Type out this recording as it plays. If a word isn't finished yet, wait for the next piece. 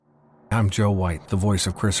I'm Joe White, the voice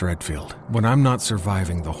of Chris Redfield. When I'm not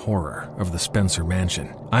surviving the horror of the Spencer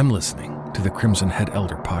Mansion, I'm listening to the Crimson Head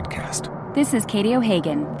Elder podcast. This is Katie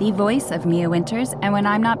O'Hagan, the voice of Mia Winters, and when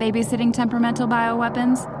I'm not babysitting temperamental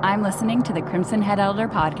bioweapons, I'm listening to the Crimson Head Elder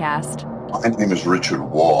podcast. My name is Richard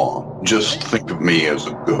Waugh. Just think of me as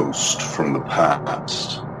a ghost from the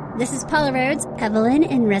past. This is Paula Rhodes, Evelyn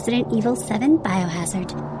in Resident Evil 7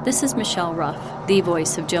 Biohazard. This is Michelle Ruff, the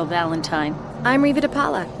voice of Jill Valentine. I'm Riva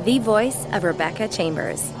DePaula, the voice of Rebecca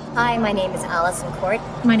Chambers. Hi, my name is Allison Court.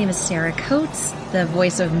 My name is Sarah Coates, the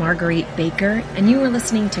voice of Marguerite Baker, and you are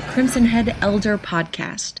listening to Crimson Head Elder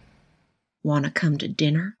Podcast. Wanna come to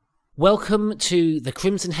dinner? Welcome to the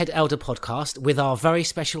Crimson Head Elder podcast with our very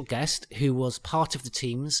special guest who was part of the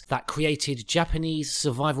teams that created Japanese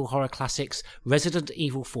survival horror classics Resident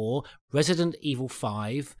Evil 4, Resident Evil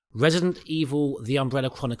 5, Resident Evil The Umbrella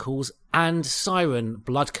Chronicles, and Siren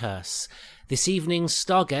Blood Curse. This evening's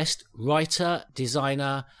star guest, writer,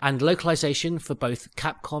 designer, and localization for both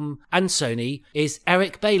Capcom and Sony is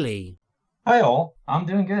Eric Bailey. Hi all, I'm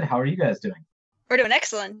doing good. How are you guys doing? We're doing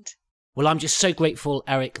excellent. Well, I'm just so grateful,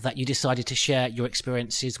 Eric, that you decided to share your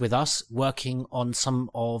experiences with us working on some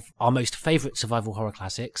of our most favourite survival horror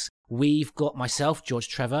classics. We've got myself, George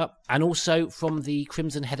Trevor, and also from the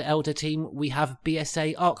Crimson Head Elder team, we have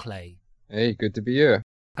BSA Arklay. Hey, good to be here.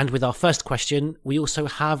 And with our first question, we also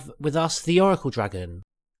have with us the Oracle Dragon.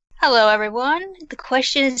 Hello, everyone. The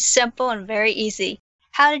question is simple and very easy.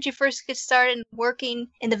 How did you first get started working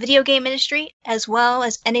in the video game industry, as well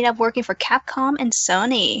as ending up working for Capcom and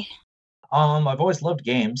Sony? I've always loved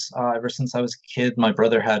games. Ever since I was a kid, my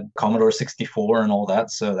brother had Commodore 64 and all that,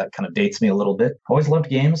 so that kind of dates me a little bit. Always loved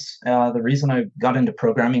games. The reason I got into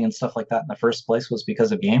programming and stuff like that in the first place was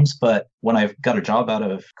because of games, but when I got a job out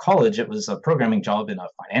of college, it was a programming job in a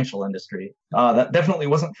financial industry. That definitely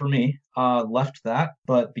wasn't for me. Left that,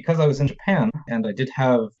 but because I was in Japan and I did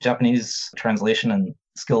have Japanese translation and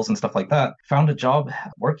skills and stuff like that, found a job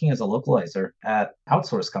working as a localizer at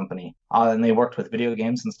outsource company, and they worked with video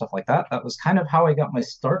games and stuff like that. That was kind of how I got my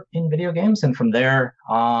start in video games, and from there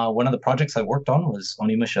one of the projects I worked on was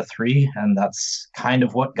Onimusha 3, and that's kind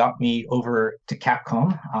of what got me over to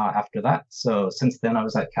Capcom after that. So since then I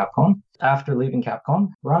was at Capcom. After leaving Capcom,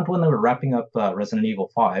 around when they were wrapping up Resident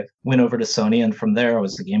Evil 5, went over to Sony, and from there I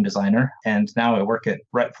was a game designer, and now I work at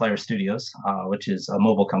Ret Flyer Studios, which is a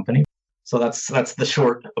mobile company. So that's the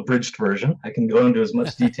short, abridged version. I can go into as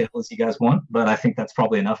much detail as you guys want, but I think that's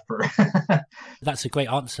probably enough for... That's a great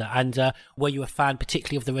answer. And were you a fan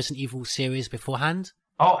particularly of the Resident Evil series beforehand?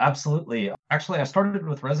 Oh, absolutely. Actually, I started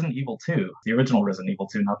with Resident Evil 2, the original Resident Evil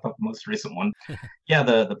 2, not the most recent one. Yeah,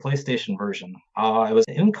 the PlayStation version. I was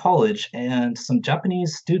in college, and some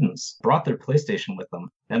Japanese students brought their PlayStation with them,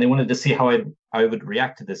 and they wanted to see how I would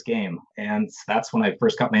react to this game. And that's when I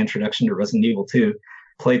first got my introduction to Resident Evil 2.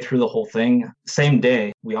 Played through the whole thing. Same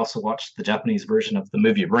day, we also watched the Japanese version of the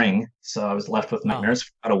movie Ring, so I was left with nightmares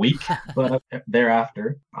for about a week but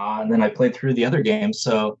thereafter. And then I played through the other games.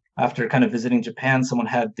 So after kind of visiting Japan, someone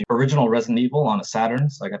had the original Resident Evil on a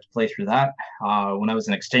Saturn, so I got to play through that. When I was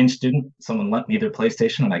an exchange student, someone lent me their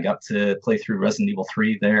PlayStation, and I got to play through Resident Evil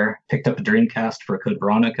 3 there. Picked up a Dreamcast for Code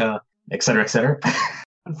Veronica, etc., etc.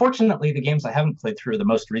 Unfortunately, the games I haven't played through are the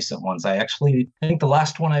most recent ones. I think the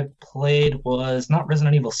last one I played was not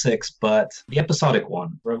Resident Evil 6, but the episodic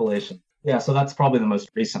one, Revelation. Yeah, so that's probably the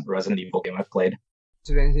most recent Resident Evil game I've played.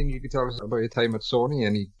 Is there anything you could tell us about your time at Sony?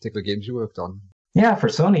 Any particular games you worked on? Yeah, for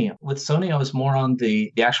Sony. With Sony, I was more on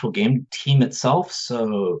the actual game team itself,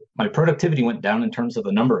 so my productivity went down in terms of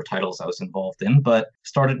the number of titles I was involved in, but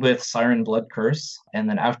started with Siren Blood Curse, and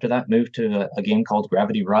then after that moved to a game called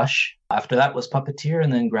Gravity Rush. After that was Puppeteer,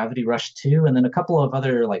 and then Gravity Rush 2, and then a couple of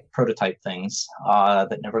other prototype things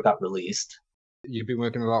that never got released. You've been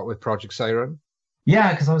working a lot with Project Siren?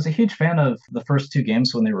 Yeah, because I was a huge fan of the first two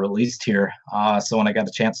games when they were released here. So when I got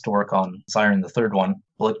a chance to work on Siren, the third one,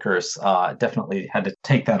 Blood Curse, definitely had to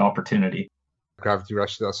take that opportunity. Gravity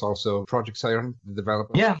Rush, that's also Project Siren, the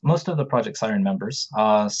developer? Yeah, most of the Project Siren members.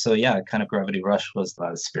 So yeah, kind of Gravity Rush was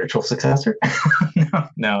the spiritual successor.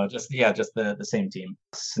 just the same team.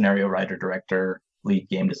 Scenario writer, director, lead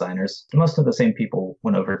game designers. Most of the same people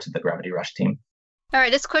went over to the Gravity Rush team. All right,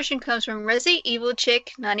 this question comes from Resi Evil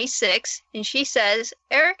Chick 96, and she says,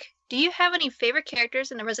 Eric, do you have any favorite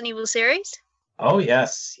characters in the Resident Evil series? Oh,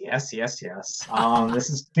 yes. This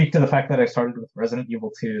is speak to the fact that I started with Resident Evil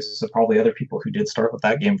 2, so probably other people who did start with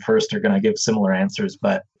that game first are going to give similar answers,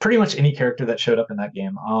 but pretty much any character that showed up in that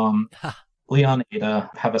game. Leon, Ada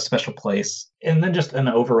have a special place. And then just an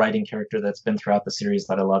overriding character that's been throughout the series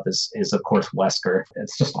that I love is of course, Wesker.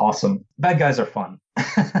 It's just awesome. Bad guys are fun.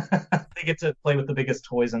 they get to play with the biggest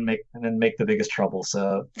toys and then make the biggest trouble.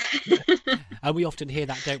 So, and we often hear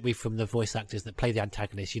that, don't we, from the voice actors that play the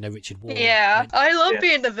antagonists? You know, Richard Wall. Yeah, I love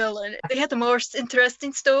being the villain. They have the most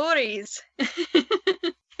interesting stories.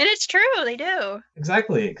 And it's true, they do.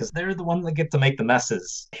 Exactly, because they're the ones that get to make the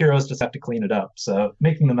messes. Heroes just have to clean it up. So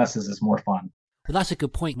making the messes is more fun. Well, that's a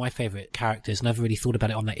good point. My favourite characters, never really thought about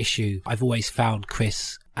it on that issue. I've always found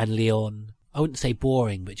Chris and Leon, I wouldn't say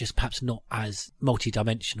boring, but just perhaps not as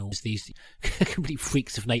multi-dimensional as these complete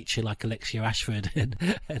freaks of nature like Alexia Ashford and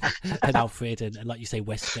Alfred and like you say,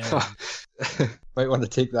 Wesker. Might want to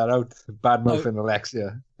take that out. Bad mouthing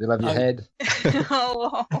Alexia. They'll have your head.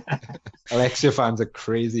 Oh. Alexia fans are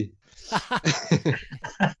crazy.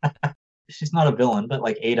 She's not a villain, but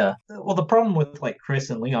like Ada. Well, the problem with like Chris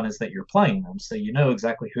and Leon is that you're playing them, so you know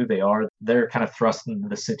exactly who they are. They're kind of thrust into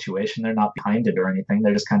the situation. They're not behind it or anything.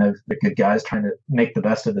 They're just kind of the good guys trying to make the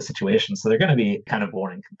best of the situation. So they're going to be kind of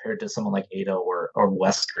boring compared to someone like Ada or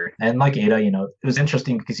Wesker. And like Ada, you know, it was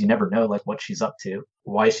interesting because you never know like what she's up to,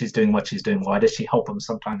 why she's doing what she's doing. Why does she help him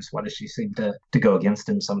sometimes? Why does she seem to go against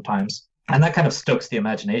him sometimes? And that kind of stokes the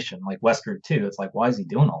imagination, like Wesker too. It's like, why is he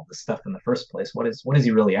doing all this stuff in the first place? What is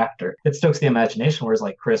he really after? It stokes the imagination, whereas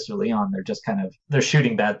like Chris or Leon, they're just they're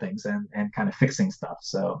shooting bad things and kind of fixing stuff.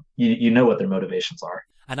 So you know what their motivations are.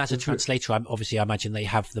 And as a translator, I imagine they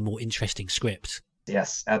have the more interesting script.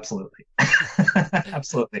 Yes, absolutely.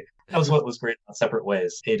 Absolutely. That was what was great about Separate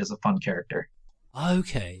Ways. Ada's a fun character.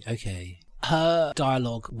 Okay. Her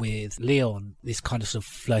dialogue with Leon, this kind of sort of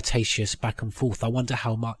flirtatious back and forth, I wonder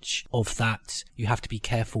how much of that you have to be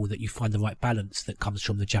careful that you find the right balance that comes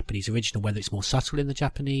from the Japanese original, whether it's more subtle in the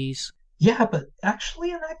Japanese. Yeah, but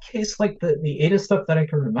actually in that case, like the Ada stuff that I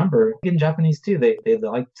can remember, in Japanese too, they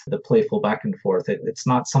liked the playful back and forth. It's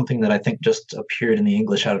not something that I think just appeared in the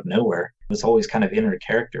English out of nowhere. It was always kind of inner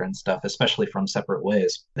character and stuff, especially from Separate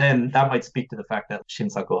Ways. And that might speak to the fact that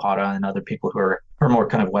Shinsaku Hara and other people who are more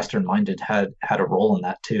kind of Western-minded had a role in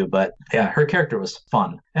that too. But yeah, her character was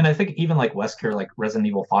fun. And I think even like Wesker, like Resident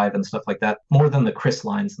Evil 5 and stuff like that, more than the Chris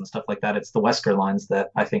lines and stuff like that, it's the Wesker lines that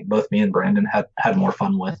I think both me and Brandon had more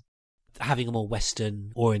fun with. Having a more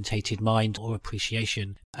Western orientated mind or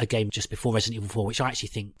appreciation, a game just before Resident Evil 4, which I actually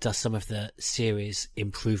think does some of the series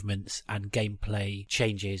improvements and gameplay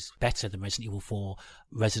changes better than Resident Evil 4,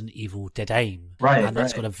 Resident Evil Dead Aim. Right. And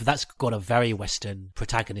that's got a very Western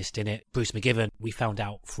protagonist in it. Bruce McGivern, we found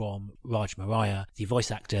out from Raj Mariah, the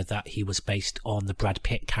voice actor, that he was based on the Brad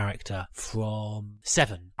Pitt character from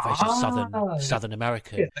Seven, very Southern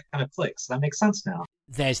American. Yeah, that kind of clicks. That makes sense now.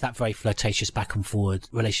 There's that very flirtatious back and forward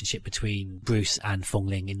relationship between Bruce and Fong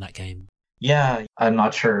Ling in that game. Yeah, I'm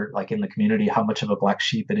not sure, like in the community, how much of a black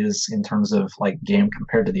sheep it is in terms of like game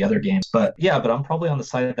compared to the other games. But yeah, I'm probably on the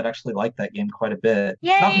side that actually liked that game quite a bit.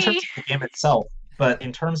 Yay! Not in terms of the game itself, but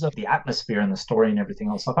in terms of the atmosphere and the story and everything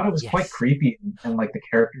else. I thought it was quite creepy and like the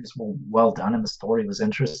characters were well done and the story was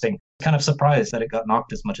interesting. Kind of surprised that it got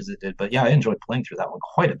knocked as much as it did. But yeah, I enjoyed playing through that one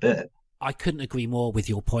quite a bit. I couldn't agree more with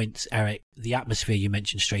your points, Eric. The atmosphere you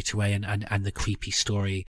mentioned straight away and the creepy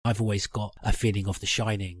story. I've always got a feeling of The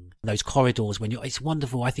Shining. Those corridors it's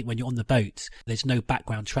wonderful. I think when you're on the boat, there's no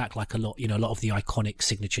background track like a lot of the iconic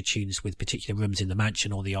signature tunes with particular rooms in the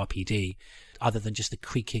mansion or the RPD, other than just the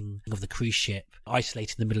creaking of the cruise ship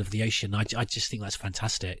isolated in the middle of the ocean. I just think that's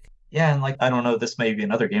fantastic. Yeah, and like, I don't know, this may be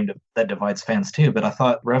another game that divides fans too, but I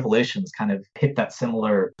thought Revelations kind of hit that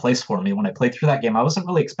similar place for me when I played through that game. I wasn't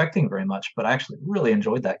really expecting very much, but I actually really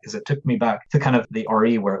enjoyed that because it took me back to kind of the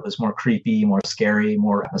RE where it was more creepy, more scary,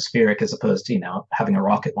 more atmospheric, as opposed to, having a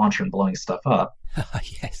rocket launcher and blowing stuff up.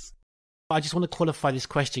 Yes. I just want to qualify this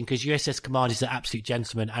question because USS Command is an absolute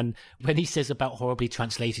gentleman. And when he says about horribly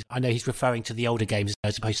translated, I know he's referring to the older games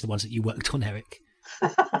as opposed to the ones that you worked on, Eric.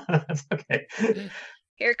 That's okay.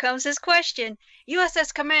 Here comes his question.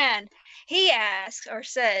 USS Command. He asks or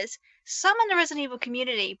says, some in the Resident Evil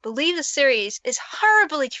community believe the series is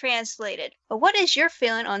horribly translated. But what is your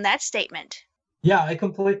feeling on that statement? Yeah, I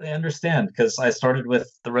completely understand because I started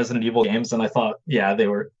with the Resident Evil games and I thought, yeah, they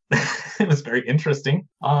were, it was very interesting.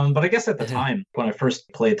 But I guess at the time, when I first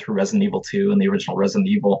played through Resident Evil 2 and the original Resident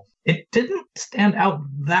Evil, it didn't stand out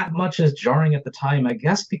that much as jarring at the time, I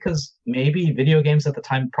guess, because maybe video games at the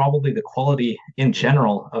time, probably the quality in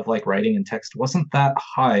general of like writing and text wasn't that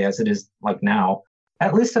high as it is like now.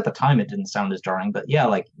 At least at the time, it didn't sound as jarring. But yeah,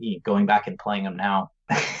 like going back and playing them now,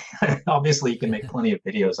 obviously you can make plenty of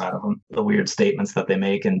videos out of them, the weird statements that they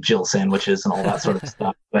make and Jill sandwiches and all that sort of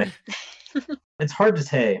stuff. But It's hard to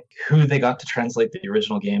say who they got to translate the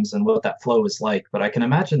original games and what that flow was like, but I can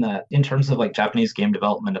imagine that in terms of like Japanese game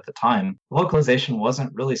development at the time, localization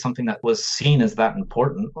wasn't really something that was seen as that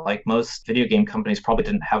important. Like most video game companies probably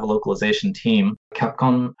didn't have a localization team.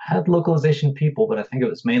 Capcom had localization people, but I think it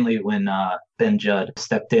was mainly when Ben Judd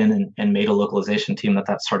stepped in and made a localization team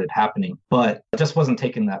that started happening. But it just wasn't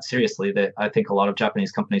taken that seriously. That I think a lot of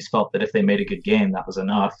Japanese companies felt that if they made a good game, that was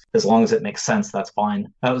enough. As long as it makes sense, that's fine.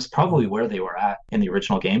 That was probably where they were at in the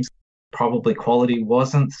original games. Probably quality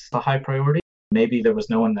wasn't the high priority. Maybe there was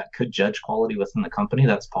no one that could judge quality within the company.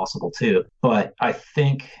 That's possible too. But I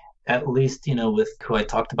think at least, with who I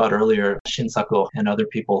talked about earlier, Shinsaku and other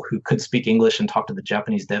people who could speak English and talk to the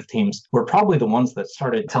Japanese dev teams were probably the ones that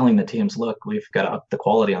started telling the teams, look, we've got to up the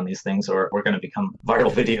quality on these things or we're going to become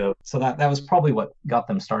viral video. So that was probably what got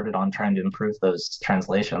them started on trying to improve those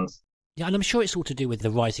translations. Yeah, and I'm sure it's all to do with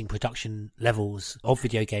the rising production levels of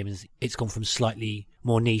video games. It's gone from slightly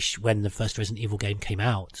more niche when the first Resident Evil game came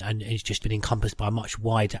out, and it's just been encompassed by a much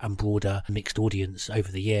wider and broader mixed audience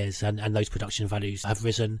over the years, and those production values have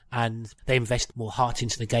risen, and they invest more heart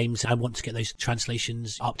into the games and want to get those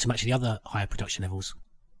translations up to match the other higher production levels.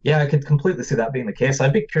 Yeah, I could completely see that being the case.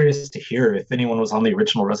 I'd be curious to hear if anyone was on the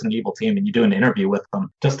original Resident Evil team and you do an interview with them,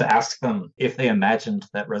 just to ask them if they imagined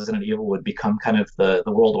that Resident Evil would become kind of the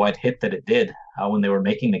worldwide hit that it did when they were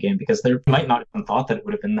making the game, because they might not have thought that it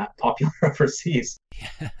would have been that popular overseas.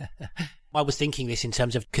 Yeah. I was thinking this in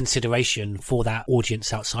terms of consideration for that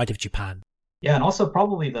audience outside of Japan. Yeah, and also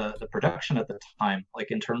probably the production at the time,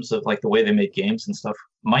 like in terms of like the way they made games and stuff,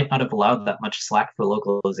 might not have allowed that much slack for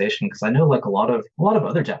localization. Because I know like a lot of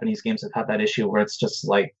other Japanese games have had that issue where it's just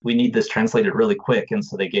like, we need this translated really quick, and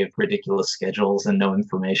so they gave ridiculous schedules and no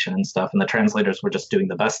information and stuff, and the translators were just doing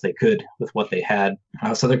the best they could with what they had.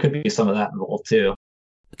 So there could be some of that involved too.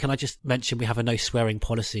 Can I just mention we have a no swearing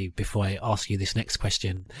policy before I ask you this next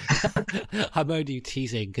question? I'm only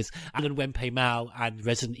teasing because Alan Wenpei Mao and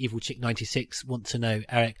Resident Evil Chick 96 want to know,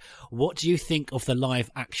 Eric, what do you think of the live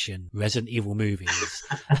action Resident Evil movies?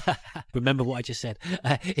 Remember what I just said.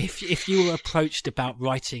 If you were approached about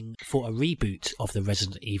writing for a reboot of the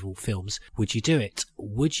Resident Evil films, would you do it?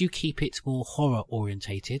 Would you keep it more horror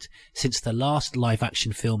orientated, since the last live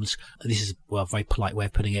action films, this is a very polite way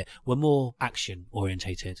of putting it, were more action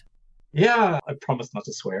orientated? Yeah, I promise not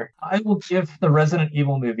to swear. I will give the Resident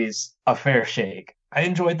Evil movies a fair shake. I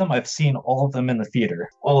enjoyed them. I've seen all of them in the theater.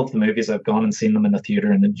 All of the movies I've gone and seen them in the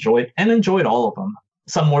theater and enjoyed all of them.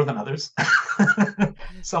 Some more than others.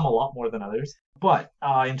 Some a lot more than others. But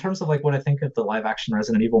in terms of like what I think of the live action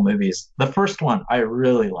Resident Evil movies, the first one I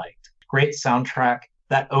really liked. Great soundtrack.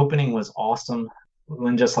 That opening was awesome.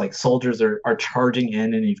 When just like soldiers are charging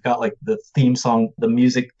in, and you've got like the theme song, the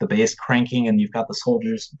music, the bass cranking, and you've got the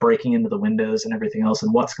soldiers breaking into the windows and everything else,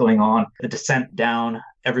 and what's going on, the descent down,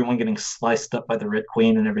 everyone getting sliced up by the Red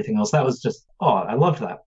Queen and everything else. That was just, I loved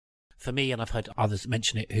that. For me, and I've heard others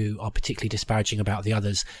mention it who are particularly disparaging about the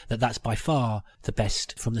others, that's by far the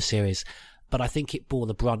best from the series. But I think it bore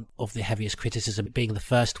the brunt of the heaviest criticism, being the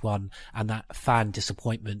first one, and that fan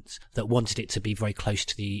disappointment that wanted it to be very close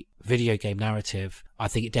to the video game narrative. I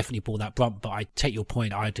think it definitely bore that brunt, but I take your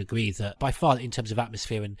point. I'd agree that by far, in terms of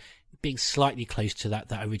atmosphere and being slightly close to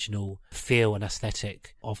that original feel and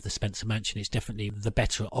aesthetic of the Spencer Mansion, is definitely the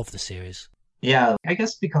better of the series. Yeah, I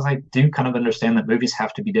guess because I do kind of understand that movies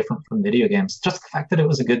have to be different from video games. Just the fact that it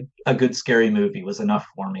was a good scary movie was enough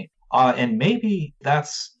for me. And maybe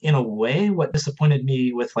that's, in a way, what disappointed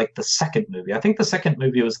me with like the second movie. I think the second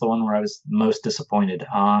movie was the one where I was most disappointed,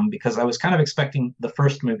 because I was kind of expecting the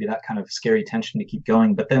first movie, that kind of scary tension to keep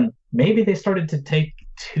going. But then maybe they started to take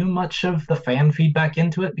too much of the fan feedback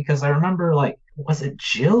into it, because I remember, like, was it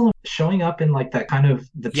Jill showing up in like that kind of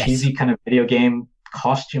cheesy kind of video game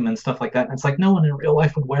costume and stuff like that, and it's like no one in real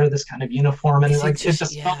life would wear this kind of uniform, and it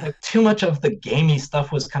just felt like too much of the gamey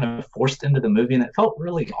stuff was kind of forced into the movie, and it felt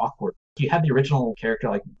really awkward. You had the original character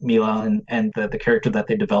like Mila and the character that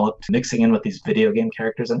they developed mixing in with these video game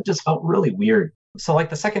characters, and it just felt really weird. So like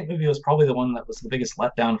the second movie was probably the one that was the biggest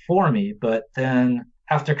letdown for me, but then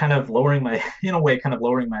after kind of lowering my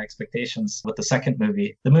expectations with the second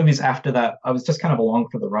movie, the movies after that, I was just kind of along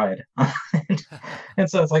for the ride. And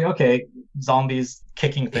so it's like, okay, zombies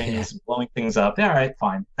kicking things, blowing things up. Yeah, all right,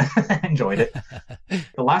 fine. Enjoyed it.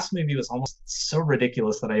 The last movie was almost so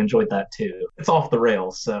ridiculous that I enjoyed that too. It's off the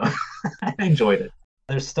rails, so I enjoyed it.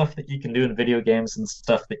 There's stuff that you can do in video games and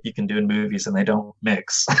stuff that you can do in movies, and they don't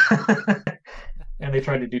mix. And they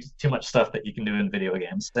tried to do too much stuff that you can do in video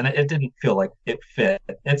games, and it didn't feel like it fit.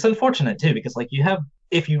 It's unfortunate too, because like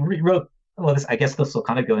if you rewrote well, I guess this will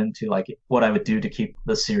kind of go into like what I would do to keep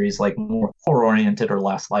the series like more horror-oriented or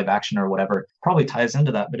less live action or whatever. Probably ties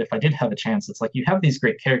into that. But if I did have a chance, it's like you have these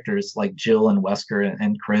great characters like Jill and Wesker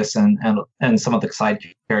and Chris and some of the side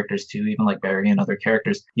characters too, even like Barry and other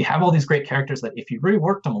characters. You have all these great characters that if you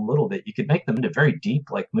reworked them a little bit, you could make them into very deep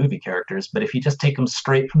like movie characters. But if you just take them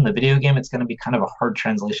straight from the video game, it's going to be kind of a hard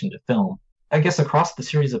translation to film. I guess across the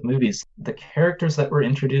series of movies, the characters that were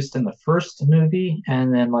introduced in the first movie,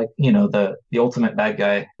 and then like, you know, the ultimate bad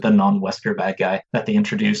guy, the non-Wesker bad guy that they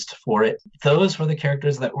introduced for it, those were the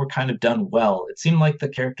characters that were kind of done well. It seemed like the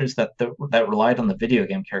characters that relied on the video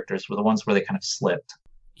game characters were the ones where they kind of slipped.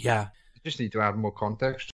 Yeah. You just need to add more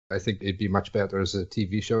context. I think it'd be much better as a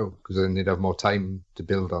TV show because then they'd have more time to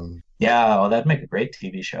build on. Yeah, well, that'd make a great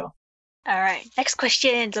TV show. All right, next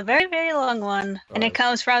question. It's a very, very long one, and it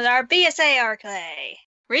comes from our BSA Arclay.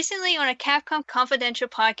 Recently, on a Capcom Confidential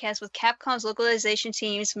podcast with Capcom's localization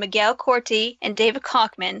teams Miguel Corti and David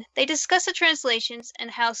Kochman, they discussed the translations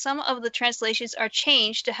and how some of the translations are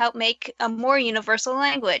changed to help make a more universal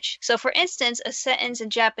language. So, for instance, a sentence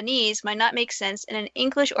in Japanese might not make sense in an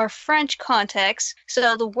English or French context,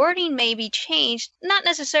 so the wording may be changed, not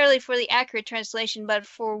necessarily for the accurate translation, but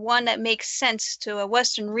for one that makes sense to a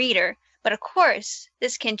Western reader. But of course,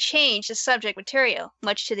 this can change the subject material,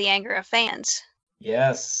 much to the anger of fans.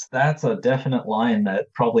 Yes, that's a definite line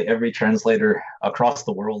that probably every translator across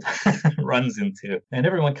the world runs into. And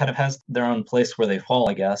everyone kind of has their own place where they fall,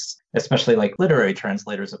 I guess. Especially like literary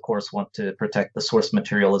translators, of course, want to protect the source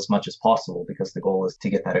material as much as possible because the goal is to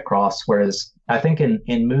get that across. Whereas I think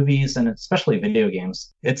in movies and especially video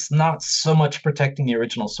games, it's not so much protecting the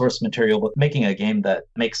original source material, but making a game that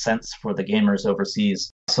makes sense for the gamers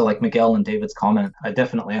overseas. So like Miguel and David's comment, I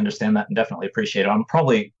definitely understand that and definitely appreciate it. I'm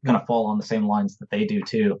probably going to fall on the same lines that they do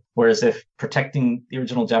too. Whereas if protecting the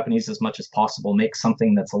original Japanese as much as possible makes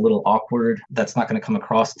something that's a little awkward, that's not going to come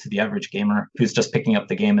across to the average gamer who's just picking up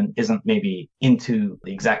the game and isn't maybe into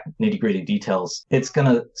the exact nitty-gritty details, it's going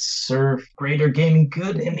to serve greater gaming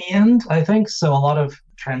good in the end, I think. So a lot of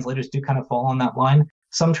translators do kind of fall on that line.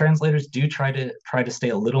 Some translators do try to stay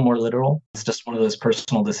a little more literal. It's just one of those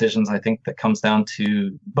personal decisions, I think, that comes down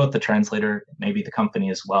to both the translator, maybe the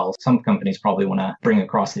company as well. Some companies probably want to bring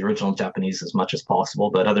across the original Japanese as much as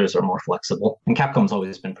possible, but others are more flexible. And Capcom's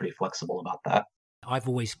always been pretty flexible about that. I've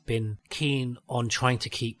always been keen on trying to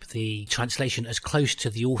keep the translation as close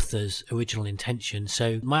to the author's original intention.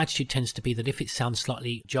 So my attitude tends to be that if it sounds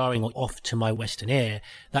slightly jarring or off to my Western ear,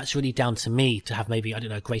 that's really down to me to have maybe, I don't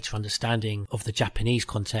know, a greater understanding of the Japanese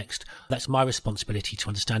context. That's my responsibility to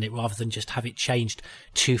understand it rather than just have it changed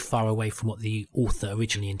too far away from what the author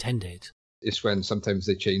originally intended. It's when sometimes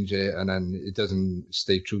they change it and then it doesn't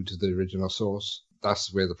stay true to the original source.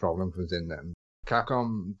 That's where the problem comes in then.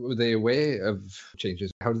 Capcom, were they aware of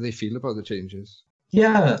changes? How do they feel about the changes?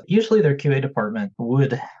 Yeah, usually their QA department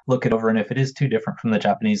would look it over, and if it is too different from the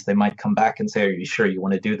Japanese, they might come back and say, are you sure you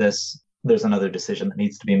want to do this? There's another decision that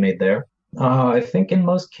needs to be made there. I think in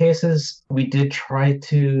most cases, we did try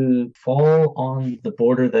to fall on the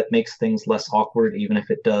border that makes things less awkward, even if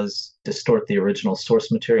it does distort the original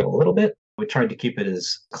source material a little bit. We tried to keep it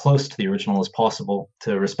as close to the original as possible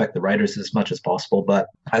to respect the writers as much as possible. But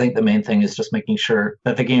I think the main thing is just making sure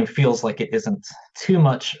that the game feels like it isn't too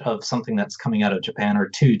much of something that's coming out of Japan or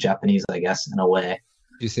too Japanese, I guess, in a way.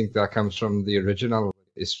 Do you think that comes from the original?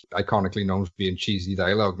 It's iconically known for being cheesy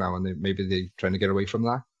dialogue now, and maybe they're trying to get away from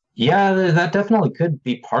that? Yeah, that definitely could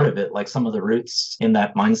be part of it. Like some of the roots in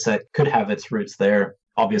that mindset could have its roots there.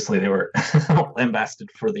 Obviously, they were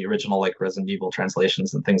lambasted for the original, like Resident Evil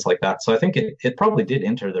translations and things like that. So I think it probably did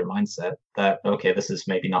enter their mindset that, okay, this is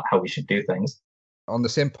maybe not how we should do things. On the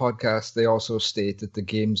same podcast, they also state that the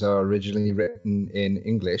games are originally written in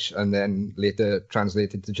English and then later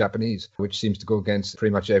translated to Japanese, which seems to go against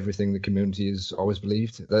pretty much everything the community has always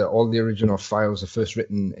believed. All the original files are first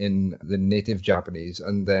written in the native Japanese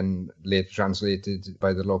and then later translated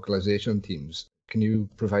by the localization teams. Can you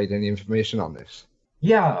provide any information on this?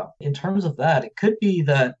 Yeah, in terms of that, it could be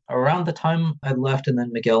that around the time I left and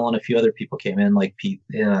then Miguel and a few other people came in, like Pete,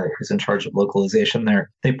 who's in charge of localization there,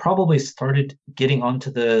 they probably started getting onto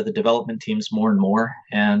the development teams more and more.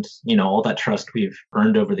 And, all that trust we've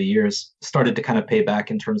earned over the years started to kind of pay back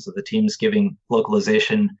in terms of the teams giving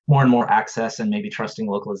localization more and more access and maybe trusting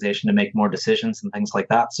localization to make more decisions and things like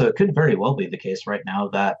that. So it could very well be the case right now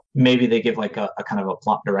that maybe they give like a kind of a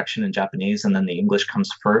plot direction in Japanese and then the English comes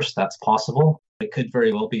first. That's possible. It could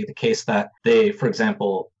very well be the case that they, for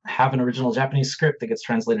example, have an original Japanese script that gets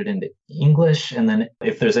translated into English. And then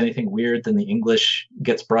if there's anything weird, then the English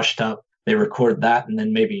gets brushed up they record that and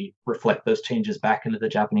then maybe reflect those changes back into the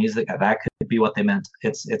Japanese. That could be what they meant.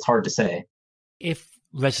 It's hard to say. If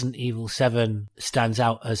Resident Evil 7 stands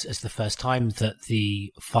out as the first time that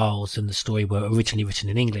the files and the story were originally written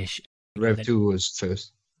in English. Rev 2 was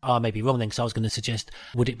first. I may be wrong then, because I was going to suggest,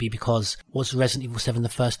 would it be because was Resident Evil 7 the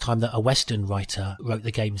first time that a Western writer wrote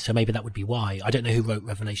the game? So maybe that would be why. I don't know who wrote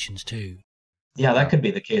Revelations 2. Yeah, that could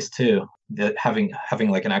be the case too. That having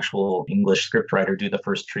like an actual English scriptwriter do the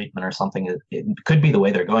first treatment or something, it could be the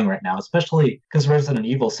way they're going right now, especially because Resident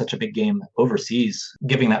Evil is such a big game overseas.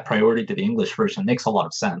 Giving that priority to the English version makes a lot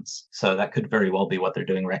of sense. So that could very well be what they're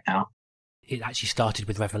doing right now. It actually started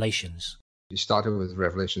with Revelations. It started with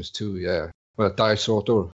Revelations 2, yeah. Well, Dai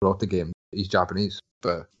Soto wrote the game. He's Japanese.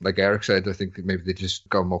 But like Eric said, I think maybe they just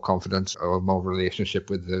got more confidence or more relationship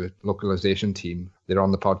with the localization team. They're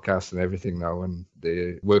on the podcast and everything now, and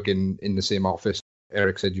they work in the same office.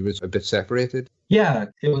 Eric said you was a bit separated. Yeah,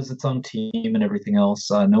 it was its own team and everything else.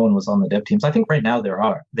 No one was on the dev teams. I think right now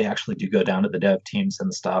they actually do go down to the dev teams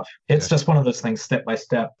and stuff. It's just one of those things step by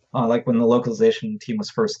step. Like when the localization team was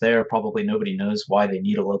first there, probably nobody knows why they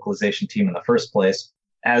need a localization team in the first place.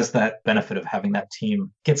 As that benefit of having that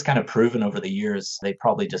team gets kind of proven over the years, they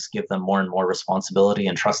probably just give them more and more responsibility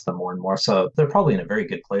and trust them more and more. So they're probably in a very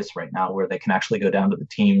good place right now where they can actually go down to the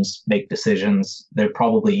teams, make decisions. They're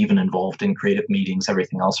probably even involved in creative meetings,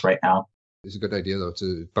 everything else right now. It's a good idea, though,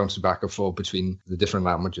 to bounce back and forth between the different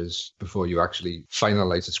languages before you actually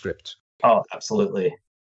finalize the script. Oh, absolutely.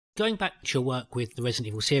 Going back to your work with the Resident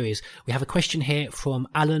Evil series, we have a question here from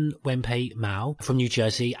Alan Wempe Mao from New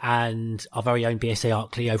Jersey and our very own BSA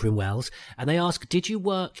Arkley over in Wales. And they ask, did you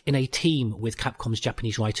work in a team with Capcom's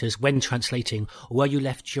Japanese writers when translating, or were you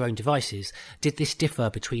left to your own devices? Did this differ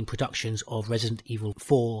between productions of Resident Evil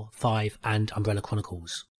 4, 5 and Umbrella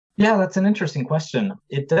Chronicles? Yeah, that's an interesting question.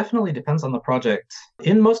 It definitely depends on the project.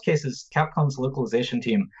 In most cases, Capcom's localization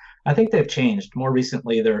team, I think they've changed. More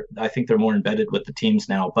recently, I think they're more embedded with the teams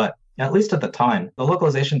now, but at least at the time, the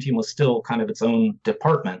localization team was still kind of its own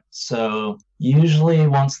department. So usually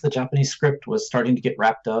once the Japanese script was starting to get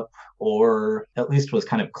wrapped up, or at least was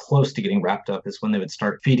kind of close to getting wrapped up, is when they would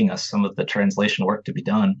start feeding us some of the translation work to be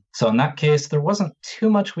done. So in that case, there wasn't too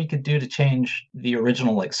much we could do to change the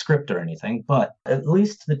original script or anything, but at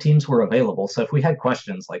least the teams were available. So if we had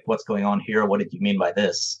questions like, what's going on here? What did you mean by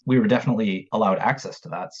this? We were definitely allowed access to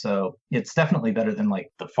that. So it's definitely better than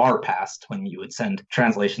the far past when you would send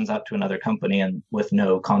translations out to another company and with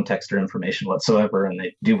no context or information whatsoever, and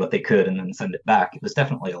they do what they could and then send it back. It was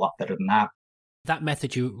definitely a lot better than that. That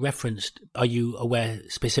method you referenced, are you aware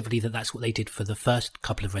specifically that that's what they did for the first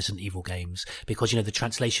couple of Resident Evil games? Because, the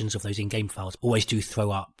translations of those in-game files always do throw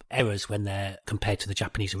up errors when they're compared to the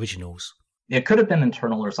Japanese originals. It could have been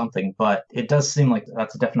internal or something, but it does seem like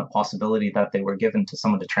that's a definite possibility that they were given to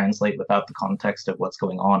someone to translate without the context of what's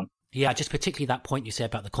going on. Yeah, just particularly that point you say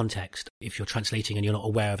about the context. If you're translating and you're not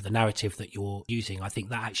aware of the narrative that you're using, I think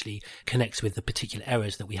that actually connects with the particular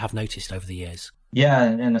errors that we have noticed over the years. Yeah,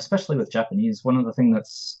 and especially with Japanese, one of the things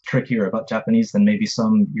that's trickier about Japanese than maybe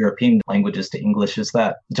some European languages to English is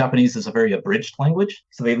that Japanese is a very abridged language.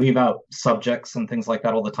 So they leave out subjects and things like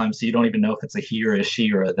that all the time. So you don't even know if it's a he or a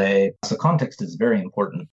she or a they. So context is very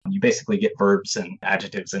important. You basically get verbs and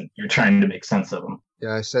adjectives and you're trying to make sense of them.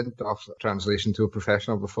 Yeah, I sent off translation to a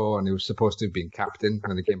professional before, and he was supposed to have been captain,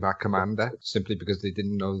 and he came back commander, simply because they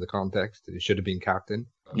didn't know the context. It should have been captain.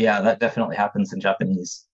 Yeah, that definitely happens in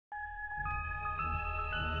Japanese.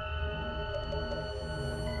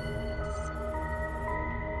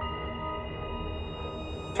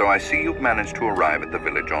 So I see you've managed to arrive at the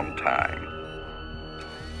village on time.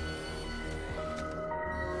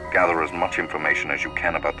 Gather as much information as you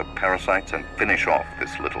can about the parasites and finish off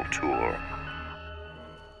this little tour.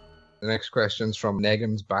 The next question's from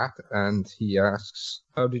Negan's Bat, and he asks,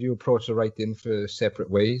 how did you approach the writing for Separate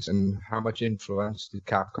Ways, and how much influence did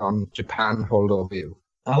Capcom Japan hold over you?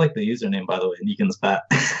 I like the username, by the way, Negan's Bat.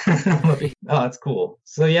 Oh, that's cool.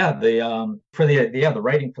 So yeah, the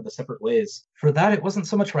writing for the Separate Ways. For that, it wasn't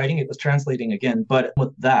so much writing, it was translating again. But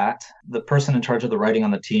with that, the person in charge of the writing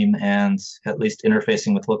on the team and at least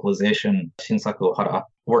interfacing with localization, Shinsaku Ohara,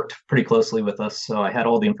 worked pretty closely with us. So I had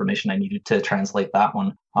all the information I needed to translate that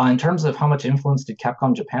one. In terms of how much influence did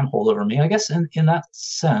Capcom Japan hold over me, I guess in that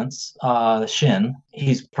sense, Shin,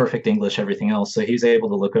 he's perfect English, everything else. So he's able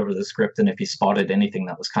to look over the script, and if he spotted anything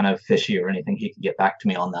that was kind of fishy or anything, he could get back to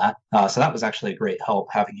me on that. So that was actually a great help,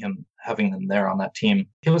 having him having them there on that team.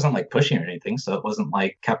 It wasn't like pushing or anything, so it wasn't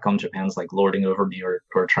like Capcom Japan's like lording over me or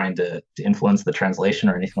trying to influence the translation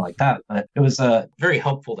or anything like that. But it was very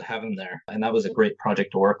helpful to have him there, and that was a great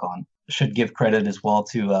project to work on. Should give credit as well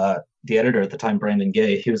to the editor at the time, Brandon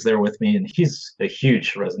Gay. He was there with me, and he's a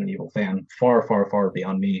huge Resident Evil fan, far, far, far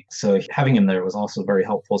beyond me. So having him there was also very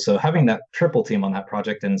helpful. So having that triple team on that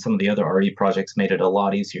project and some of the other RE projects made it a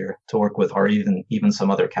lot easier to work with RE than even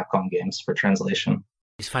some other Capcom games for translation.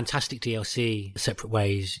 It's fantastic DLC, Separate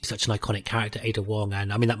Ways, such an iconic character, Ada Wong,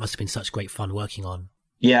 and I mean, that must have been such great fun working on.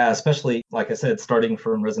 Yeah, especially, like I said, starting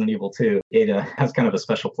from Resident Evil 2, Ada has kind of a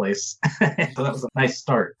special place. So that was a nice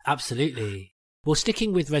start. Absolutely. Well,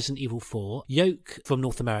 sticking with Resident Evil 4, Yoke from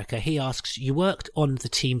North America, he asks, you worked on the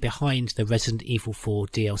team behind the Resident Evil 4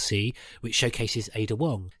 DLC, which showcases Ada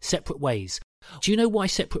Wong, Separate Ways. Do you know why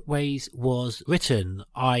Separate Ways was written?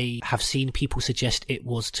 I have seen people suggest it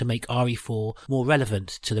was to make RE4 more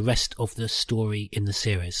relevant to the rest of the story in the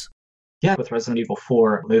series. Yeah, with Resident Evil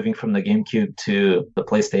 4 moving from the GameCube to the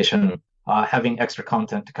PlayStation, having extra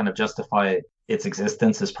content to kind of justify its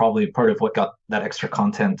existence is probably part of what got that extra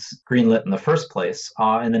content greenlit in the first place.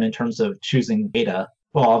 And then in terms of choosing Ada,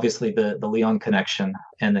 well, obviously the Leon connection,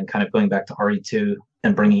 and then kind of going back to RE2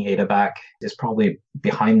 and bringing Ada back is probably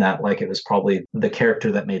behind that. Like, it was probably the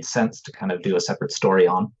character that made sense to kind of do a separate story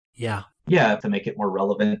on. Yeah. Yeah, to make it more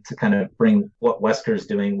relevant, to kind of bring what Wesker's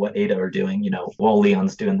doing, what Ada are doing, while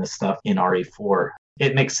Leon's doing this stuff in RE4.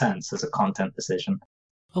 It makes sense as a content decision.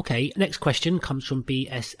 Okay, next question comes from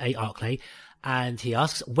BSA Arkley, and he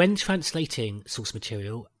asks, when translating source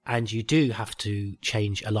material, and you do have to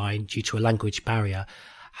change a line due to a language barrier,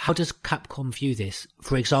 how does Capcom view this?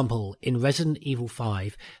 For example, in Resident Evil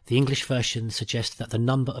 5, the English version suggests that the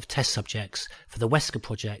number of test subjects for the Wesker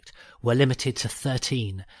project were limited to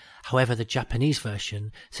 13. However, the Japanese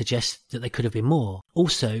version suggests that they could have been more.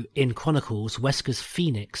 Also, in Chronicles, Wesker's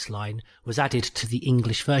Phoenix line was added to the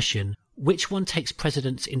English version. Which one takes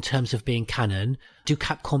precedence in terms of being canon? Do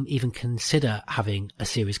Capcom even consider having a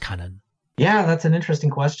series canon? Yeah, that's an interesting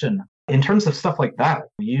question. In terms of stuff like that,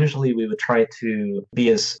 usually we would try to be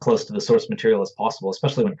as close to the source material as possible,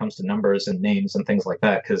 especially when it comes to numbers and names and things like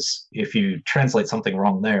that, because if you translate something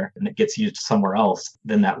wrong there and it gets used somewhere else,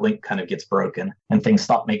 then that link kind of gets broken and things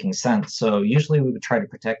stop making sense. So usually we would try to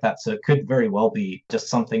protect that. So it could very well be just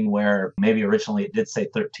something where maybe originally it did say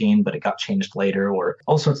 13, but it got changed later, or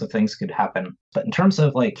all sorts of things could happen. But in terms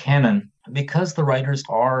of like canon, because the writers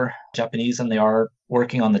are Japanese and they are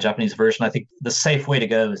working on the Japanese version, I think the safe way to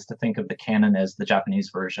go is to think of the canon as the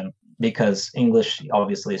Japanese version, because English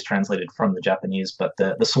obviously is translated from the Japanese, but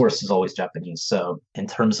the source is always Japanese. So in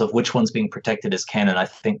terms of which one's being protected as canon, I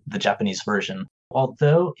think the Japanese version.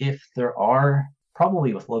 Although if there are,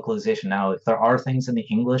 probably with localization now, if there are things in the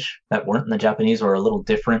English that weren't in the Japanese or a little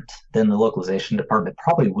different, then the localization department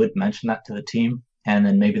probably would mention that to the team. And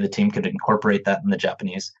then maybe the team could incorporate that in the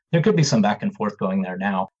Japanese. There could be some back and forth going there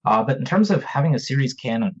now. But in terms of having a series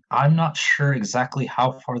canon, I'm not sure exactly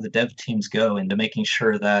how far the dev teams go into making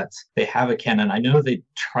sure that they have a canon. I know they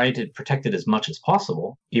try to protect it as much as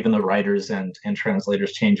possible, even though writers and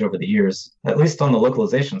translators change over the years. At least on the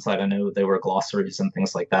localization side, I know there were glossaries and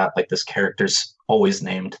things like that, like this character's always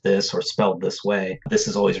named this or spelled this way. This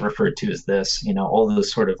is always referred to as this. All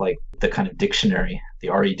those sort of like the kind of dictionary,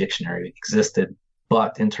 the RE dictionary existed.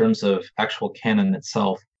 But in terms of actual canon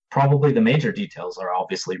itself, probably the major details are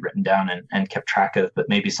obviously written down and kept track of, but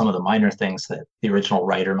maybe some of the minor things that the original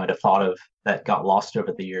writer might have thought of that got lost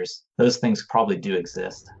over the years, those things probably do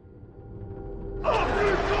exist.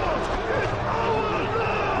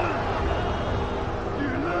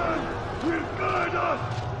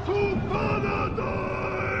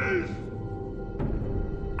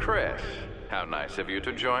 Chris, how nice of you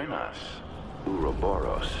to join us.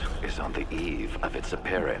 Ouroboros is on the eve of its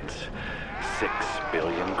appearance. 6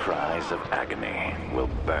 billion cries of agony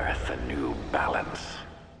will birth a new balance.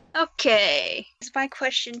 Okay, it's my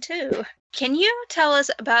question too. Can you tell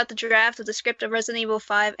us about the draft of the script of Resident Evil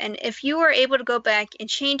 5, and if you were able to go back and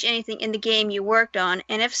change anything in the game you worked on,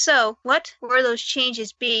 and if so, what would those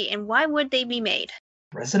changes be, and why would they be made?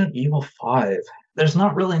 Resident Evil 5. There's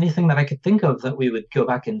not really anything that I could think of that we would go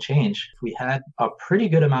back and change. We had a pretty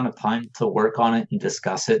good amount of time to work on it and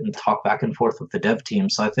discuss it and talk back and forth with the dev team.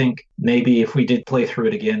 So I think maybe if we did play through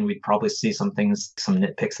it again, we'd probably see some things, some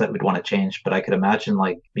nitpicks that we'd want to change. But I could imagine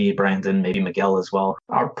like me, Brandon, maybe Miguel as well,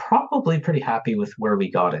 are probably pretty happy with where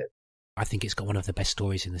we got it. I think it's got one of the best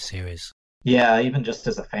stories in the series. Yeah, even just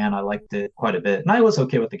as a fan, I liked it quite a bit. And I was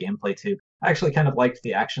okay with the gameplay too. I actually kind of liked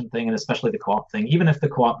the action thing and especially the co-op thing, even if the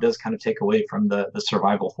co-op does kind of take away from the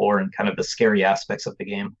survival horror and kind of the scary aspects of the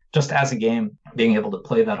game. Just as a game, being able to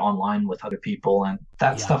play that online with other people and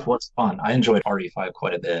that stuff was fun. I enjoyed RE5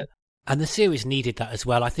 quite a bit. And the series needed that as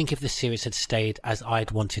well. I think if the series had stayed as I'd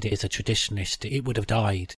wanted it as a traditionalist, it would have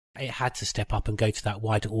died. It had to step up and go to that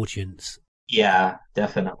wider audience. Yeah,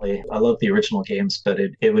 definitely. I love the original games, but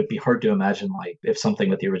it would be hard to imagine like if something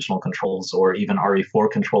with the original controls or even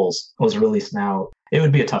RE4 controls was released now, it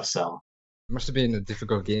would be a tough sell. It must have been a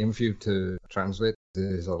difficult game for you to translate.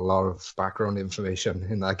 There's a lot of background information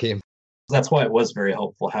in that game. That's why it was very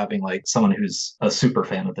helpful having like someone who's a super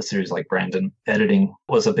fan of the series like Brandon. Editing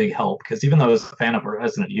was a big help because even though I was a fan of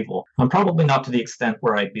Resident Evil, I'm probably not to the extent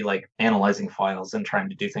where I'd be like analyzing files and trying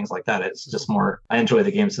to do things like that. It's just more, I enjoy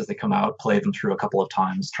the games as they come out, play them through a couple of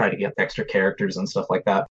times, try to get extra characters and stuff like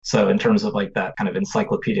that. So in terms of like that kind of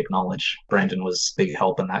encyclopedic knowledge, Brandon was big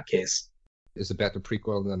help in that case. Is a better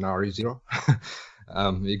prequel than RE0.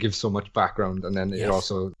 It gives so much background, and then it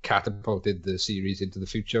also catapulted the series into the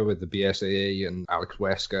future with the BSAA and Alex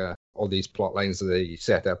Wesker, all these plot lines that they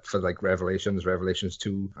set up for like Revelations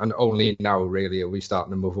 2, and only now really are we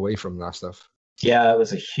starting to move away from that stuff. Yeah, it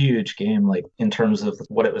was a huge game, like in terms of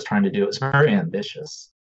what it was trying to do. It was very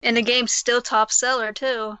ambitious. And the game's still top seller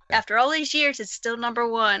too. After all these years, it's still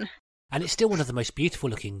 #1. And it's still one of the most beautiful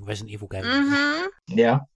looking Resident Evil games. Mm-hmm.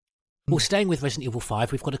 Yeah. Well, staying with Resident Evil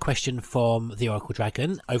 5, we've got a question from the Oracle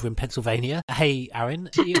Dragon over in Pennsylvania. Hey, Aaron.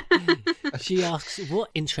 She asks, what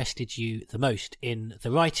interested you the most in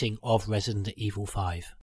the writing of Resident Evil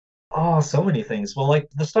 5? Oh, so many things. Well, like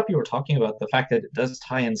the stuff you were talking about, the fact that it does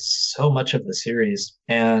tie in so much of the series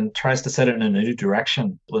and tries to set it in a new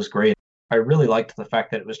direction was great. I really liked the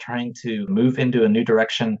fact that it was trying to move into a new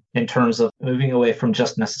direction in terms of moving away from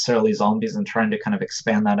just necessarily zombies and trying to kind of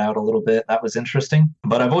expand that out a little bit. That was interesting.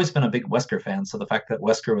 But I've always been a big Wesker fan, so the fact that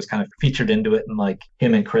Wesker was kind of featured into it and like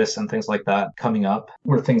him and Chris and things like that coming up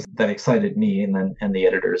were things that excited me and the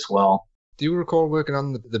editor as well. Do you recall working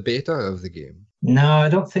on the beta of the game? No, I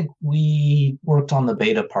don't think we worked on the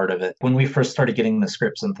beta part of it. When we first started getting the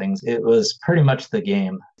scripts and things, it was pretty much the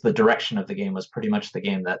game. The direction of the game was pretty much the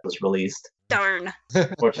game that was released. Darn.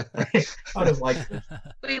 Fortunately, I was like this.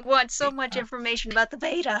 We want so much information about the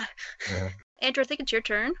beta. Yeah. Andrew, I think it's your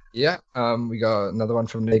turn. Yeah, we got another one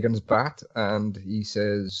from Negan's Bat, and he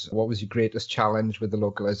says, what was your greatest challenge with the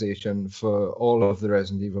localization for all of the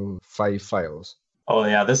Resident Evil 5 files? Oh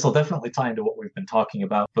yeah, this will definitely tie into what we've been talking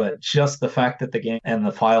about, but just the fact that the game and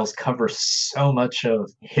the files cover so much of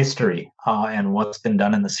history and what's been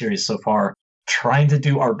done in the series so far, trying to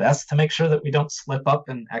do our best to make sure that we don't slip up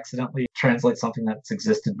and accidentally translate something that's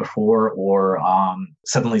existed before or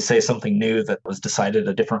suddenly say something new that was decided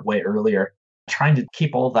a different way earlier. Trying to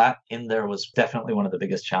keep all that in there was definitely one of the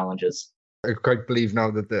biggest challenges. I quite believe now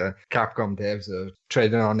that the Capcom devs are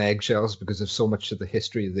treading on eggshells because of so much of the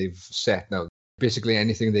history they've set now. Basically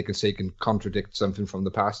anything they can say can contradict something from the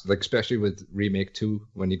past, like especially with Remake 2,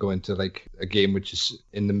 when you go into like a game which is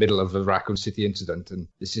in the middle of a Raccoon City incident, and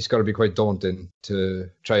it's just got to be quite daunting to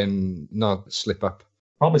try and not slip up.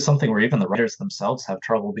 Probably something where even the writers themselves have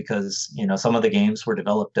trouble because, you know, some of the games were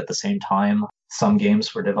developed at the same time. Some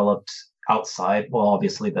games were developed outside. Well,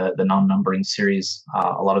 obviously the non-numbering series,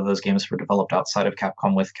 a lot of those games were developed outside of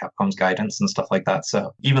Capcom with Capcom's guidance and stuff like that.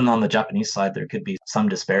 So even on the Japanese side, there could be some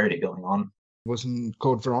disparity going on. Wasn't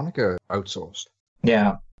Code Veronica outsourced?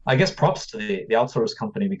 Yeah, I guess props to the outsourced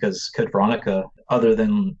company because Code Veronica, other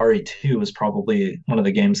than RE2, was probably one of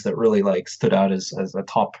the games that really like stood out as a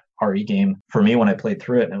top RE game for me when I played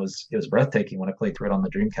through it. And it was breathtaking when I played through it on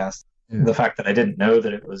the Dreamcast. Yeah. The fact that I didn't know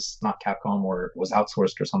that it was not Capcom or was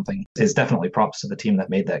outsourced or something is definitely props to the team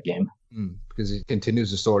that made that game. Because it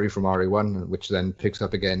continues the story from RE1, which then picks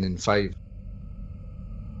up again in 5.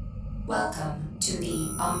 Welcome to the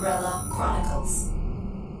Umbrella Chronicles.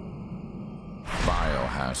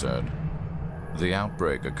 Biohazard. The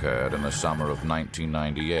outbreak occurred in the summer of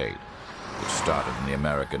 1998. It started in the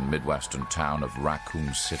American Midwestern town of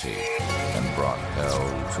Raccoon City and brought hell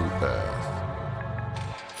to Earth.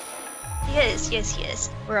 Yes.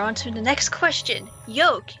 We're on to the next question.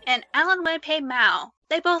 Yoke and Alan Wenpei Mao.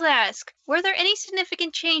 They both ask, were there any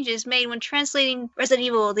significant changes made when translating Resident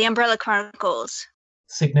Evil, The Umbrella Chronicles?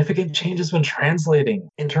 Significant changes when translating.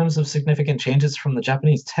 In terms of significant changes from the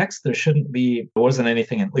Japanese text, there wasn't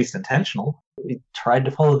anything at least intentional. We tried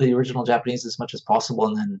to follow the original Japanese as much as possible,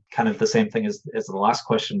 and then kind of the same thing as the last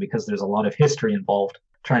question, because there's a lot of history involved,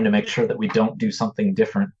 trying to make sure that we don't do something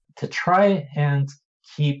different. To try and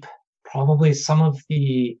keep probably some of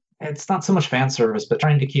the it's not so much fan service, but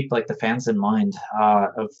trying to keep like the fans in mind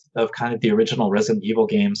of kind of the original Resident Evil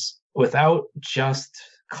games without just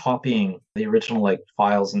copying the original like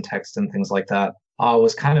files and text and things like that.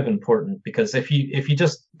 Was kind of important, because if you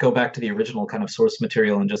just go back to the original kind of source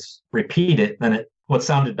material and just repeat it, then what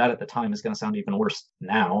sounded bad at the time is going to sound even worse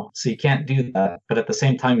now. So you can't do that. But at the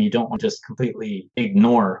same time, you don't want to just completely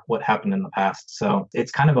ignore what happened in the past. So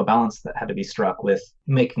it's kind of a balance that had to be struck with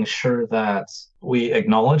making sure that we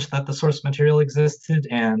acknowledge that the source material existed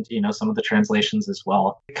and, some of the translations as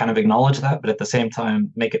well. Kind of acknowledge that, but at the same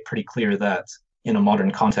time, make it pretty clear that in a modern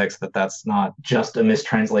context that's not just a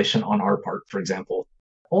mistranslation on our part, for example.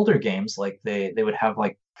 Older games, like they would have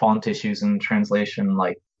like font issues in translation,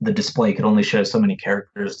 like the display could only show so many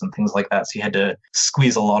characters and things like that. So you had to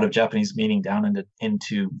squeeze a lot of Japanese meaning down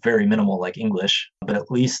into very minimal like English. But at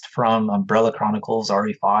least from Umbrella Chronicles,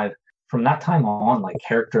 RE5, from that time on, like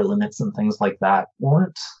character limits and things like that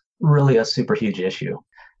weren't really a super huge issue.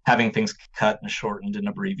 Having things cut and shortened and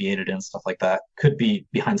abbreviated and stuff like that could be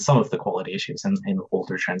behind some of the quality issues in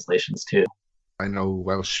older translations too. I know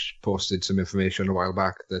Welsh posted some information a while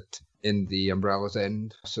back that in the Umbrella's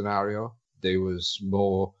End scenario, there was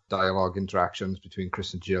more dialogue interactions between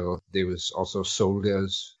Chris and Jill. There was also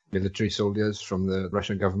soldiers, military soldiers from the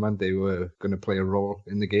Russian government. They were going to play a role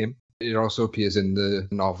in the game. It also appears in the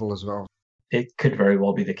novel as well. It could very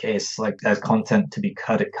well be the case. Like, as content to be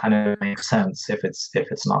cut, it kind of makes sense if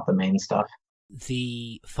it's not the main stuff.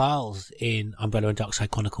 The files in Umbrella and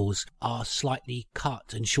Darkside Chronicles are slightly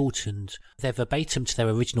cut and shortened. They're verbatim to their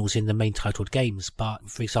originals in the main titled games, but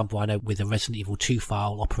for example, I know with the Resident Evil 2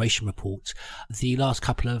 file, Operation Report, the last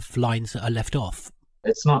couple of lines are left off.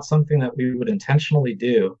 It's not something that we would intentionally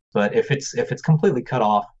do, but if it's completely cut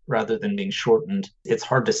off rather than being shortened, it's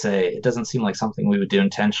hard to say. It doesn't seem like something we would do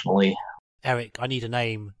intentionally. Eric, I need a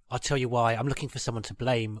name. I'll tell you why. I'm looking for someone to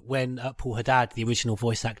blame. When Paul Haddad, the original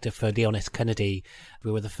voice actor for Leon S. Kennedy,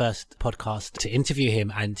 we were the first podcast to interview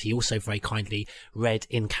him, and he also very kindly read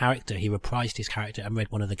in character. He reprised his character and read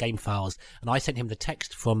one of the game files. And I sent him the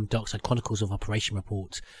text from Darkside Chronicles of Operation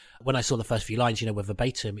Report. When I saw the first few lines, were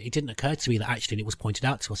verbatim, it didn't occur to me that actually it was pointed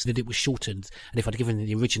out to us that it was shortened. And if I'd given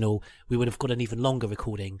the original, we would have got an even longer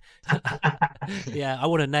recording. Yeah, I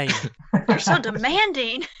want a name. You're so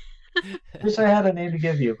demanding. Wish I had a name to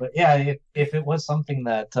give you, but yeah, if it was something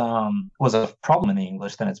that was a problem in the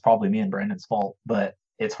English, then it's probably me and Brandon's fault. But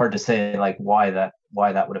it's hard to say like why that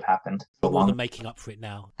would have happened. More than making up for it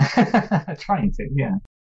now. Trying to, yeah.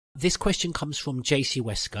 This question comes from JC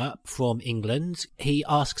Wesker from England. He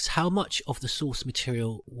asks, how much of the source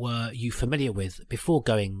material were you familiar with before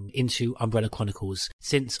going into Umbrella Chronicles,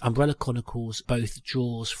 since Umbrella Chronicles both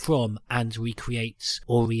draws from and recreates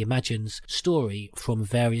or reimagines story from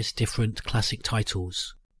various different classic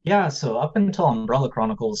titles? Yeah, so up until Umbrella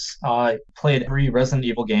Chronicles, I played every Resident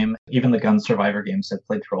Evil game, even the Gun Survivor games. I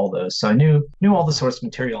played through all those. So I knew all the source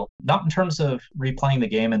material, not in terms of replaying the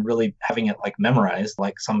game and really having it like memorized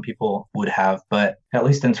like some people would have, but at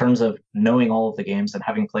least in terms of knowing all of the games and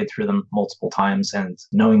having played through them multiple times and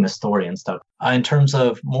knowing the story and stuff. In terms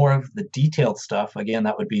of more of the detailed stuff, again,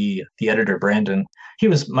 that would be the editor, Brandon. He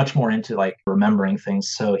was much more into like remembering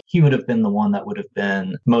things. So he would have been the one that would have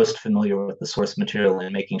been most familiar with the source material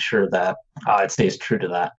and making sure that it stays true to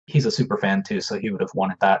that. He's a super fan too, so he would have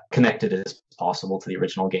wanted that connected as possible to the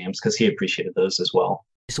original games because he appreciated those as well.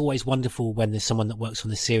 It's always wonderful when there's someone that works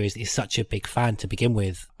on the series that is such a big fan to begin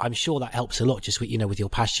with. I'm sure that helps a lot just with, with your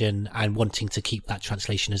passion and wanting to keep that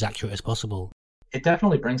translation as accurate as possible. It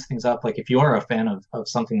definitely brings things up. Like if you are a fan of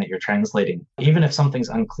something that you're translating, even if something's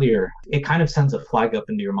unclear, it kind of sends a flag up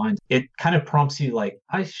into your mind. It kind of prompts you like,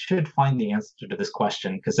 I should find the answer to this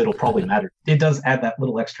question because it'll probably matter. It does add that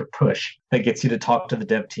little extra push that gets you to talk to the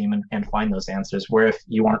dev team and find those answers, where if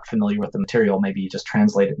you aren't familiar with the material, maybe you just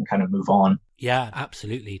translate it and kind of move on. Yeah,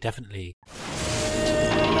 absolutely. Definitely.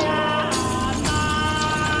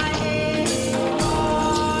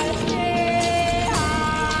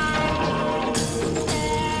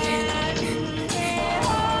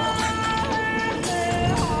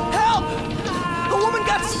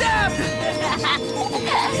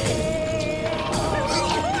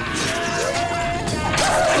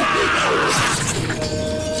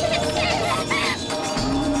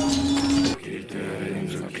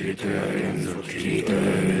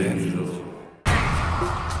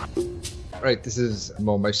 Right, this is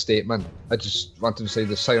more my statement. I just wanted to say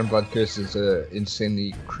the Siren Blood Curse is an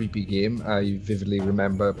insanely creepy game. I vividly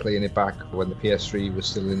remember playing it back when the PS3 was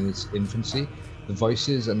still in its infancy. The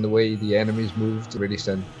voices and the way the enemies moved really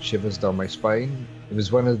sent shivers down my spine. It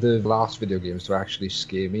was one of the last video games to actually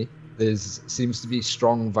scare me. There seems to be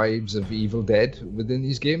strong vibes of Evil Dead within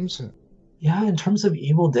these games. Yeah, in terms of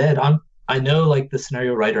Evil Dead, I know like the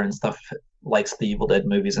scenario writer and stuff likes the Evil Dead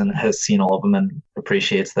movies and has seen all of them and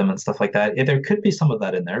appreciates them and stuff like that. Yeah, there could be some of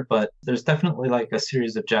that in there, but there's definitely like a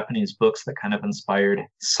series of Japanese books that kind of inspired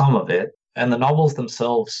some of it. And the novels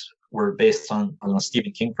themselves were based on the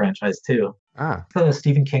Stephen King franchise too. The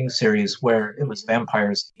Stephen King series where it was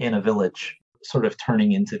vampires in a village, sort of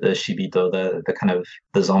turning into the Shibito, the kind of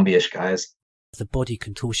the zombie-ish guys. The body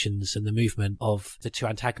contortions and the movement of the two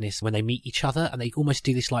antagonists when they meet each other, and they almost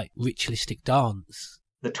do this like ritualistic dance.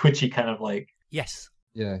 The twitchy kind of like... Yes.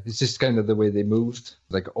 Yeah, it's just kind of the way they moved,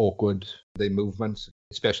 like awkward, their movements,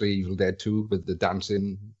 especially Evil Dead 2 with the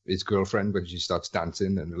dancing, his girlfriend when she starts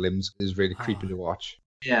dancing and the limbs is really creepy to watch.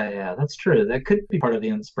 Yeah, that's true. That could be part of the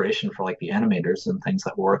inspiration for like the animators and things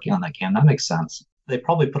that were working on that game. That makes sense. They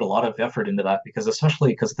probably put a lot of effort into that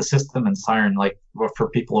especially because the system in Siren, like for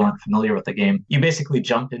people who aren't familiar with the game, you basically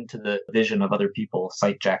jump into the vision of other people,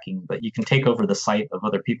 sight jacking, but you can take over the sight of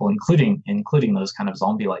other people, including those kind of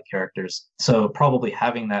zombie-like characters. So probably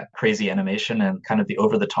having that crazy animation and kind of the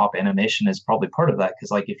over-the-top animation is probably part of that,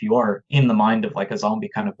 because like if you are in the mind of like a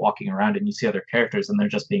zombie kind of walking around and you see other characters and they're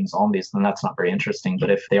just being zombies, then that's not very interesting.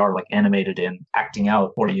 But if they are like animated and acting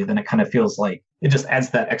out for you, then it kind of feels like it just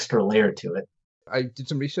adds that extra layer to it. I did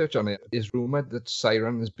some research on it. It's rumored that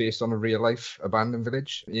Siren is based on a real-life abandoned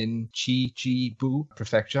village in Chichibu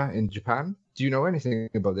Prefecture in Japan. Do you know anything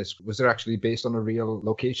about this? Was it actually based on a real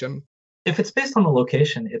location? If it's based on a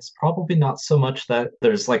location, it's probably not so much that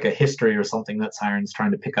there's like a history or something that Siren's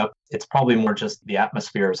trying to pick up. It's probably more just the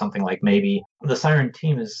atmosphere or something. Like maybe the Siren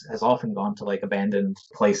team has often gone to like abandoned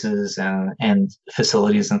places and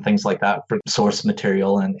facilities and things like that for source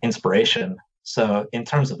material and inspiration. So in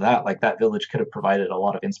terms of that, like that village could have provided a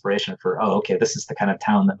lot of inspiration for, okay, this is the kind of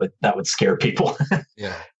town that would scare people.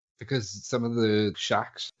 Yeah, because some of the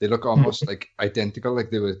shacks, they look almost like identical,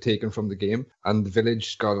 like they were taken from the game. And the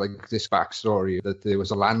village got like this backstory that there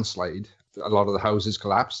was a landslide. A lot of the houses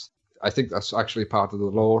collapsed. I think that's actually part of the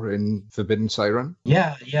lore in Forbidden Siren.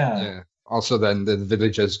 Yeah. Also then the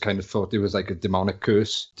villagers kind of thought there was like a demonic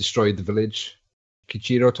curse, destroyed the village.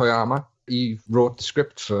 Kiichiro Toyama, he wrote the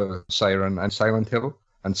script for Siren and Silent Hill.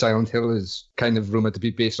 And Silent Hill is kind of rumored to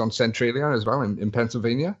be based on Centralia as well in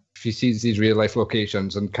Pennsylvania. He sees these real life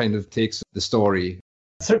locations and kind of takes the story.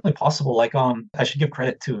 It's certainly possible. Like, I should give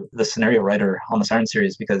credit to the scenario writer on the Siren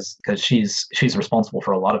series because she's responsible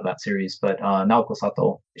for a lot of that series. But Naoko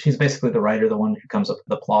Sato, she's basically the writer, the one who comes up with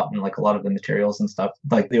the plot and like a lot of the materials and stuff,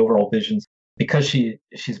 like the overall visions. Because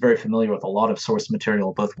she's very familiar with a lot of source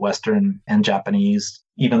material, both Western and Japanese,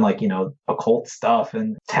 even like, occult stuff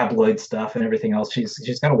and tabloid stuff and everything else.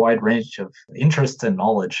 She's got a wide range of interests and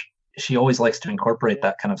knowledge. She always likes to incorporate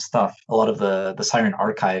that kind of stuff. A lot of the Siren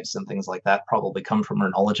archives and things like that probably come from her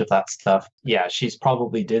knowledge of that stuff. Yeah, she's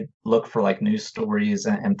probably did look for like news stories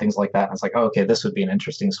and things like that. And it's like, okay, this would be an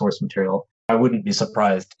interesting source material. I wouldn't be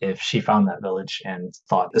surprised if she found that village and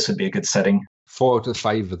thought this would be a good setting. 4 out of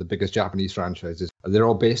 5 of the biggest Japanese franchises, they're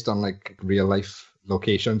all based on like real life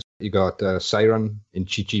locations. You got Siren in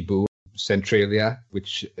Chichibu, Centralia,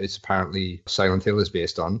 which is apparently Silent Hill is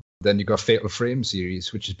based on. Then you got Fatal Frame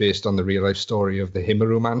series, which is based on the real life story of the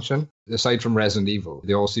Himaru Mansion. Aside from Resident Evil,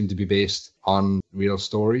 they all seem to be based on real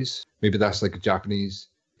stories. Maybe that's like a Japanese,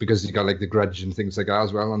 because you got like the Grudge and things like that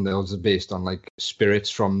as well, and those are based on like spirits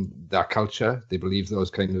from that culture. They believe those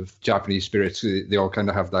kind of Japanese spirits, they all kind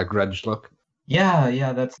of have that Grudge look.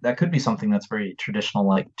 Yeah, that could be something that's very traditional,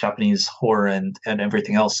 like Japanese horror and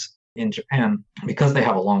everything else in Japan, because they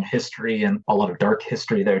have a long history and a lot of dark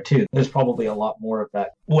history there too. There's probably a lot more of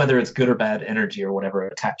that, whether it's good or bad energy or whatever,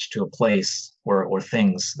 attached to a place or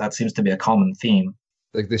things. That seems to be a common theme.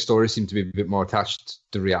 Like the stories seem to be a bit more attached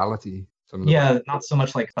to reality. Yeah, not so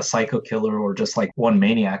much like a psycho killer or just like one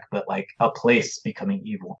maniac, but like a place becoming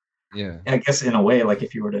evil. Yeah. I guess in a way, like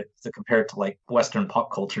if you were to compare it to like Western pop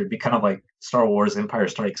culture, it'd be kind of like Star Wars Empire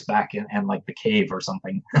Strikes Back and like The Cave or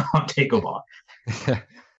something on Dagobah.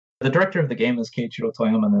 The director of the game is Keiichiro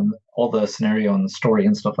Toyama, and then all the scenario and the story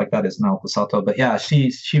and stuff like that is Naoko Sato. But yeah,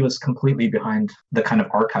 she was completely behind the kind of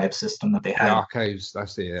archive system that they had. The archives,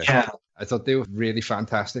 that's it. Yeah. I thought they were really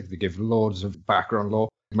fantastic. They give loads of background lore.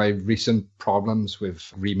 My recent problems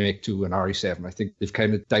with Remake 2 and RE7, I think they've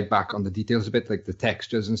kind of died back on the details a bit, like the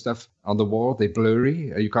textures and stuff. on the wall. They're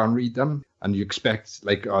blurry. You can't read them. And you expect,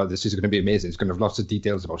 like, oh, this is going to be amazing. It's going to have lots of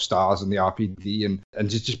details about stars and the RPD, and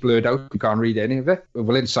it's just blurred out. You can't read any of it.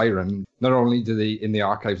 Well, in Siren, not only do they, in the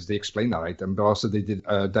archives, they explain that item, but also they did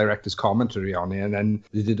a director's commentary on it, and then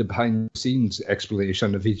they did a behind-the-scenes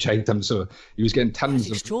explanation of each item. So he was getting tons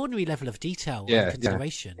of... extraordinary level of detail and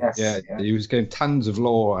consideration. Yeah, he was getting tons of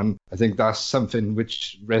lore, and I think that's something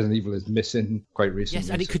which Resident Evil is missing quite recently. Yes,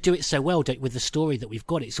 and it could do it so well with the story that we've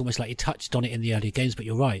got. It's almost like you touched on it in the earlier games, but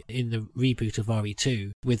you're right. In the reboot of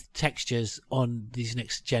RE2, with textures on these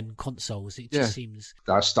next-gen consoles, it just seems...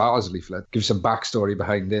 That Stars leaflet gives some backstory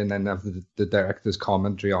behind it, and then have the director's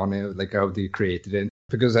commentary on it, like how they created it.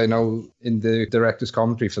 Because I know in the director's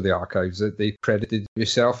commentary for the archives that they credited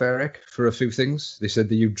yourself, Eric, for a few things. They said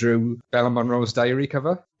that you drew Bella Monroe's diary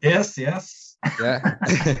cover. Yes. Yeah.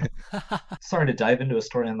 Sorry to dive into a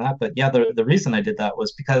story on that, but yeah, the reason I did that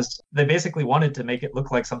was because they basically wanted to make it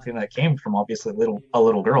look like something that came from obviously a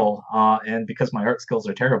little girl, and because my art skills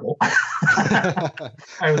are terrible, I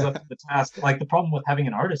was up to the task. Like, the problem with having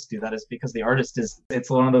an artist do that is because the artist it's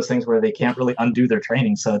one of those things where they can't really undo their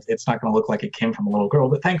training, so it's not going to look like it came from a little girl.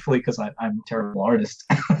 But thankfully, because I'm a terrible artist,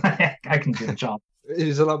 I can do the job. It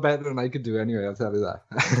is a lot better than I could do anyway, I'll tell you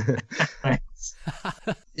that. Thanks.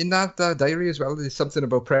 In that diary as well, there's something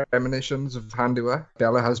about premonitions of Handua.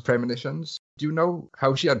 Bella has premonitions. Do you know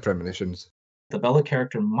how she had premonitions? The Bella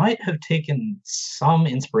character might have taken some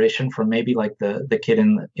inspiration from maybe like the kid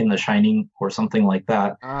in The Shining or something like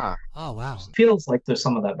that. Ah. Oh, wow. Feels like there's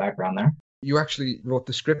some of that background there. You actually wrote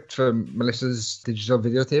the script for Melissa's digital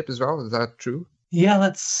videotape as well, is that true? Yeah,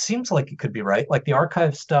 that seems like it could be right. Like, the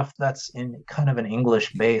archive stuff that's in kind of an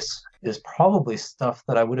English base is probably stuff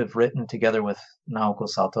that I would have written together with Naoko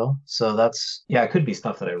Sato. So it could be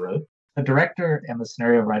stuff that I wrote. The director and the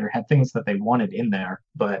scenario writer had things that they wanted in there,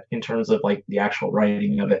 but in terms of like the actual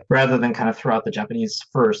writing of it, rather than kind of throw out the Japanese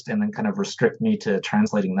first and then kind of restrict me to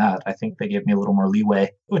translating that, I think they gave me a little more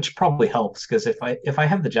leeway, which probably helps, because if I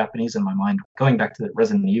have the Japanese in my mind, going back to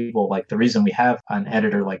Resident Evil, like, the reason we have an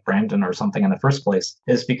editor like Brandon or something in the first place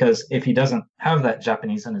is because if he doesn't have that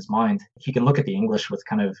Japanese in his mind, he can look at the English with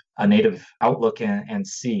kind of a native outlook and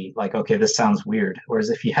see like, okay, this sounds weird. Whereas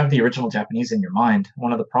if you have the original Japanese in your mind,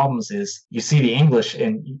 one of the problems is you see the English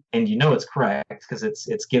and you know it's correct because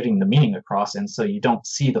it's giving the meaning across, and so you don't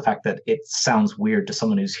see the fact that it sounds weird to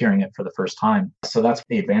someone who's hearing it for the first time. So that's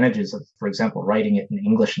the advantages of, for example, writing it in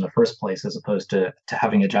English in the first place as opposed to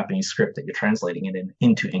having a Japanese script that you're translating it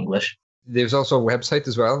into English. There's also a website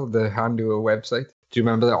as well, the Handua website. Do you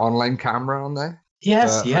remember the online camera on there?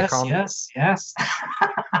 Yes. You recall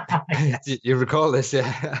this,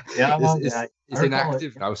 yeah? Yeah, it's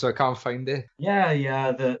inactive now, so I can't find it.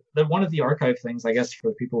 Yeah. The one of the archive things, I guess,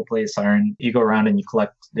 for people who play Siren, you go around and you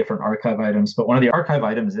collect different archive items. But one of the archive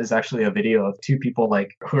items is actually a video of two people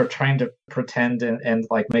like who are trying to pretend and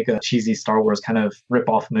like make a cheesy Star Wars kind of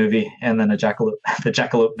rip-off movie, and then the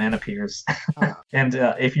Jackalope Man appears. And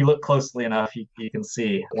if you look closely enough, you can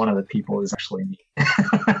see one of the people is actually me.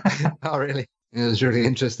 Oh, really? It was really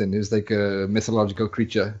interesting. It was like a mythological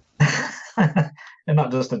creature. And not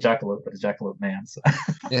just a jackalope, but a jackalope man. So.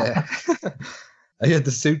 Yeah. Yeah,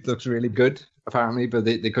 the suit looks really good, apparently, but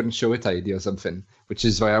they couldn't show it ID or something, which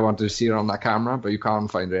is why I wanted to see her on that camera, but you can't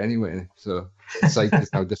find her anyway. So the site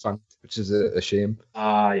is now defunct, which is a shame.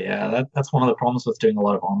 Yeah, that's one of the problems with doing a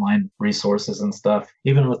lot of online resources and stuff.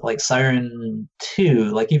 Even with like Siren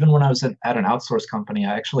 2, like even when I was at an outsource company,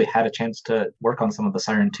 I actually had a chance to work on some of the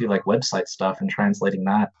Siren 2 like website stuff and translating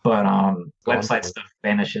that. But website stuff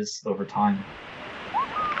vanishes over time.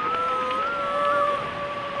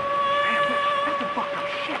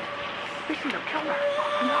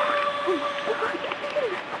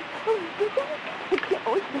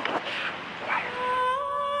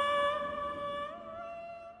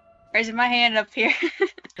 Raising my hand up here.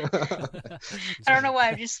 I don't know why,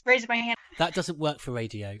 I'm just raising my hand. That doesn't work for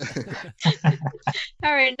radio.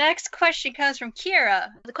 All right, next question comes from Kira.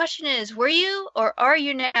 The question is, were you or are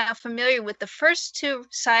you now familiar with the first two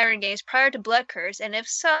Siren games prior to Blood Curse? And if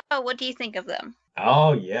so, what do you think of them?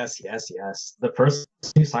 Oh, yes. The first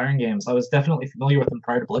two Siren games, I was definitely familiar with them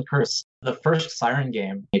prior to Blood Curse. The first Siren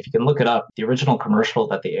game, if you can look it up, the original commercial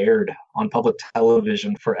that they aired on public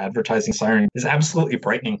television for advertising Siren is absolutely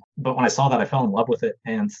frightening. But when I saw that, I fell in love with it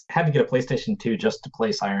and had to get a PlayStation 2 just to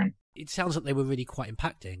play Siren. It sounds like they were really quite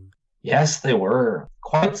impacting. Yes, they were.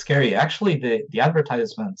 Quite scary. Actually, the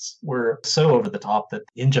advertisements were so over the top that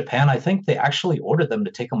in Japan, I think they actually ordered them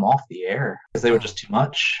to take them off the air because they were just too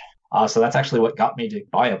much. So that's actually what got me to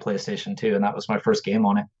buy a PlayStation 2, and that was my first game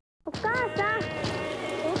on it.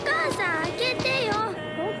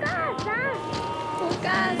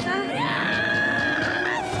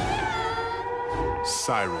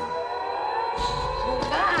 Siren.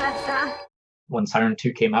 When Siren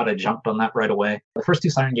 2 came out, I jumped on that right away. The first two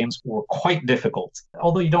Siren games were quite difficult.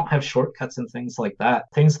 Although you don't have shortcuts and things like that,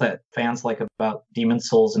 things that fans like about Demon's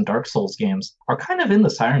Souls and Dark Souls games are kind of in the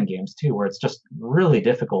Siren games too, where it's just really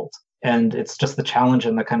difficult. And it's just the challenge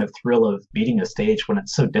and the kind of thrill of beating a stage when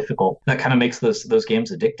it's so difficult that kind of makes those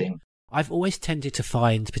games addicting. I've always tended to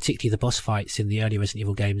find, particularly the boss fights in the early Resident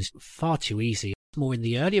Evil games, far too easy. More in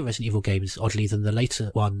the earlier Resident Evil games, oddly, than the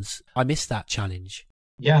later ones. I miss that challenge.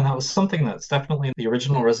 Yeah, and that was something that's definitely in the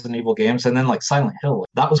original Resident Evil games. And then like Silent Hill,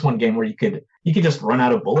 that was one game where you could just run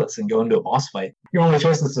out of bullets and go into a boss fight. Your only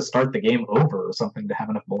choice is to start the game over or something to have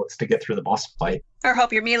enough bullets to get through the boss fight. Or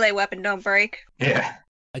hope your melee weapon don't break. Yeah.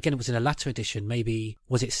 Again, it was in a latter edition, maybe,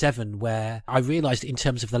 was it 7, where I realised in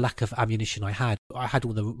terms of the lack of ammunition I had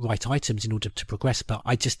all the right items in order to progress, but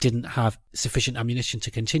I just didn't have sufficient ammunition to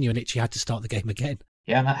continue and literally had to start the game again.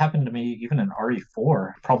 Yeah, and that happened to me even in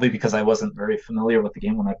RE4, probably because I wasn't very familiar with the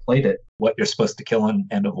game when I played it, what you're supposed to kill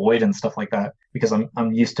and avoid and stuff like that, because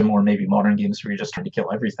I'm used to more maybe modern games where you're just trying to kill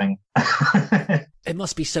everything. It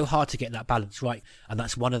must be so hard to get that balance right, and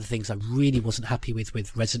that's one of the things I really wasn't happy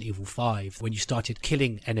with Resident Evil 5, when you started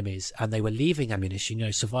killing enemies and they were leaving ammunition. You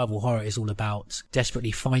know, survival horror is all about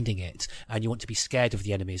desperately finding it, and you want to be scared of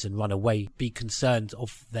the enemies and run away, be concerned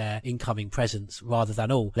of their incoming presence, rather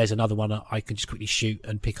than, oh, there's another one I can just quickly shoot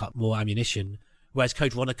and pick up more ammunition. Whereas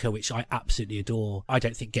Code Veronica, which I absolutely adore, I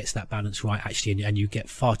don't think gets that balance right, actually, and you get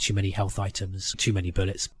far too many health items, too many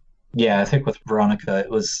bullets. Yeah, I think with Veronica, it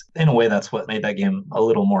was, in a way, that's what made that game a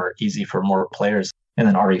little more easy for more players. And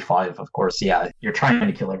then RE5, of course, yeah, you're trying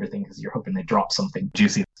to kill everything because you're hoping they drop something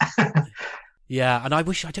juicy. Yeah, and I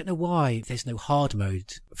don't know why there's no hard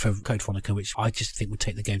mode for Code Veronica, which I just think would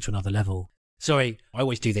take the game to another level. Sorry, I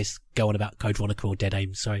always do this, go on about Code Veronica or Dead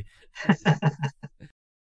Aim, sorry.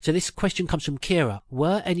 So this question comes from Kira.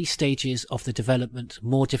 Were any stages of the development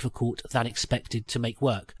more difficult than expected to make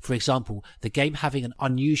work? For example, the game having an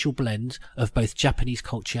unusual blend of both Japanese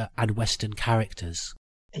culture and Western characters.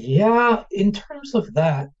 Yeah, in terms of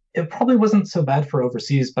that, it probably wasn't so bad for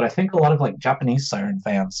overseas, but I think a lot of like Japanese Siren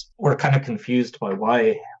fans were kind of confused by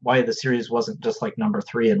why the series wasn't just like number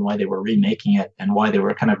 3 and why they were remaking it and why they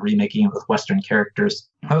were kind of remaking it with Western characters.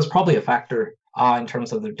 That was probably a factor in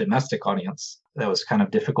terms of the domestic audience. That was kind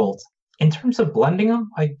of difficult. In terms of blending them,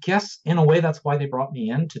 I guess in a way that's why they brought me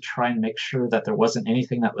in, to try and make sure that there wasn't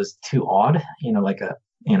anything that was too odd, like a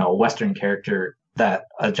Western character that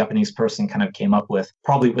a Japanese person kind of came up with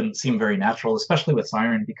probably wouldn't seem very natural, especially with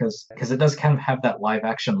Siren, because it does kind of have that live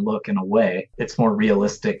action look in a way. It's more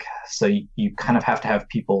realistic, so you kind of have to have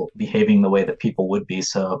people behaving the way that people would be.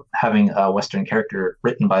 So having a Western character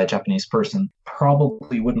written by a Japanese person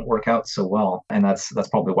probably wouldn't work out so well, and that's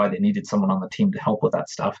probably why they needed someone on the team to help with that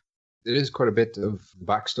stuff. There is quite a bit of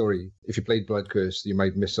backstory. If you played Blood Curse, you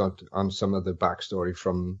might miss out on some of the backstory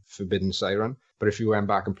from Forbidden Siren. But if you went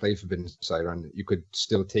back and played Forbidden Siren, you could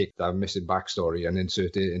still take that missing backstory and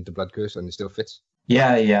insert it into Blood Curse, and it still fits.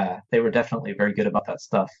 Yeah. They were definitely very good about that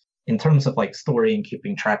stuff. In terms of like story and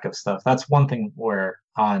keeping track of stuff, that's one thing where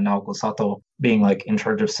Naoko Sato being like in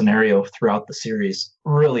charge of scenario throughout the series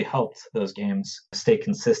really helped those games stay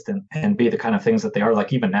consistent and be the kind of things that they are.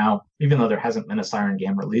 Like even now, even though there hasn't been a Siren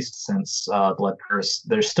game released since Blood Curse,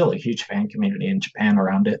 there's still a huge fan community in Japan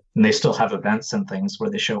around it. And they still have events and things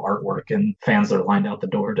where they show artwork and fans are lined out the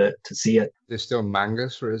door to see it. There's still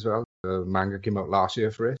mangas for it as well. The manga came out last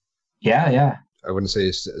year for it. Yeah. I wouldn't say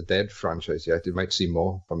it's a dead franchise yet. You might see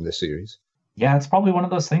more from this series. Yeah, it's probably one of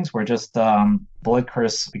those things where just Blood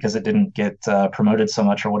Curse, because it didn't get promoted so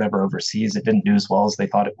much or whatever overseas, it didn't do as well as they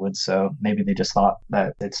thought it would. So maybe they just thought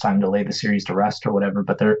that it's time to lay the series to rest or whatever.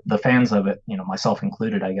 But the fans of it, myself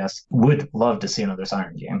included, I guess, would love to see another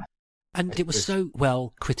Siren game. And it was so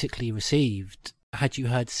well critically received. Had you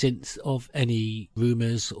heard since of any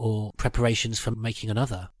rumours or preparations for making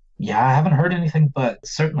another? Yeah, I haven't heard anything, but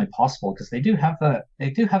it's certainly possible because they do have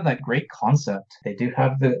that great concept. They do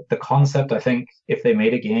have the concept. I think if they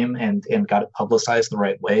made a game and got it publicized the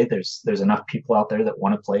right way, there's enough people out there that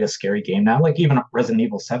want to play a scary game now. Like even Resident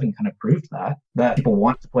Evil 7 kind of proved that people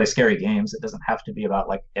want to play scary games. It doesn't have to be about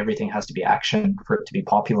like everything has to be action for it to be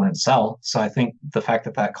popular and sell. So I think the fact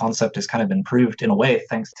that concept has kind of been proved in a way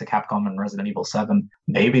thanks to Capcom and Resident Evil 7,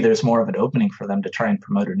 maybe there's more of an opening for them to try and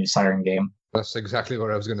promote a new Siren game. That's exactly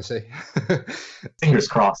what I was going to say. Fingers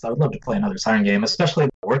crossed. I would love to play another Siren game, especially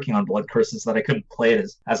working on Blood Curses, that I couldn't play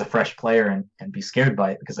it as a fresh player and be scared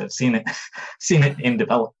by it because I've seen it in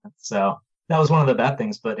development. So That was one of the bad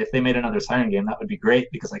things, but if they made another Siren game, that would be great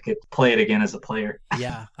because I could play it again as a player.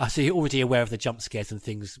 Yeah, so you're already aware of the jump scares and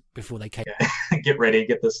things before they came. Yeah. Get ready,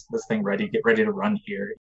 get this thing ready, get ready to run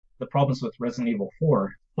here. The problems with Resident Evil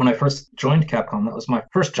 4, when I first joined Capcom, that was my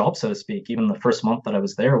first job, so to speak. Even the first month that I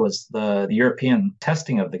was there was the European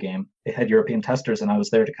testing of the game. They had European testers, and I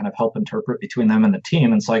was there to kind of help interpret between them and the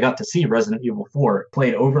team. And so I got to see Resident Evil 4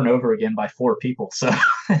 played over and over again by 4 people. So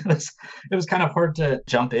it was kind of hard to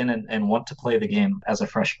jump in and want to play the game as a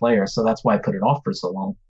fresh player. So that's why I put it off for so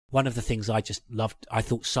long. One of the things I just loved, I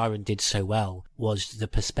thought Siren did so well, was the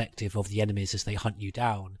perspective of the enemies as they hunt you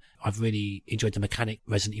down. I've really enjoyed the mechanic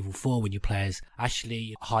Resident Evil 4 when you play as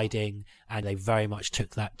Ashley hiding, and they very much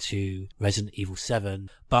took that to Resident Evil 7.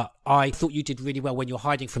 But I thought you did really well when you're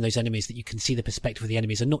hiding from those enemies, that you can see the perspective of the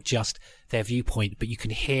enemies and not just their viewpoint, but you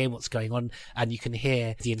can hear what's going on and you can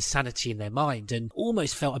hear the insanity in their mind, and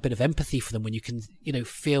almost felt a bit of empathy for them when you can,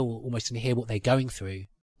 feel almost and hear what they're going through.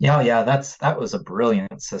 Yeah, that was a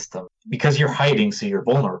brilliant system because you're hiding, so you're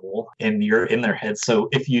vulnerable and you're in their heads. So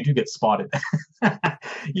if you do get spotted,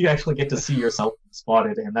 you actually get to see yourself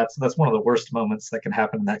spotted, and that's one of the worst moments that can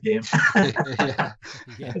happen in that game.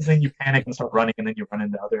 Yeah. And then you panic and start running, and then you run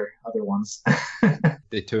into other ones.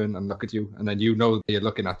 They turn and look at you, and then they're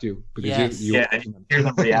looking at you because you and you hear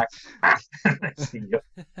them react. I see you.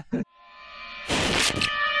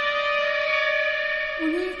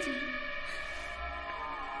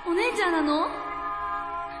 お姉ちゃんなの?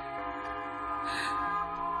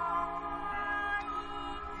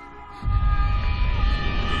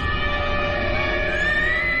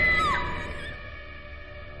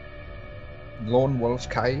 Lone Wolf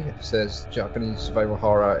Kai says Japanese survival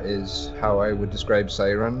horror is how I would describe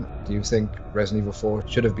Siren. Do you think Resident Evil 4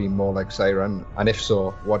 should have been more like Siren? And if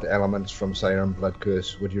so, what elements from Siren Blood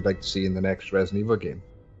Curse would you like to see in the next Resident Evil game?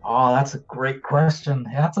 Oh, that's a great question.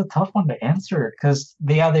 Yeah, that's a tough one to answer because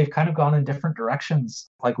they've kind of gone in different directions.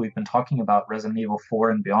 Like we've been talking about, Resident Evil 4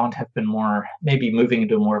 and beyond have been maybe moving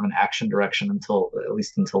into more of an action direction at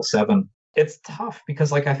least until 7. It's tough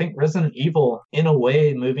because I think Resident Evil, in a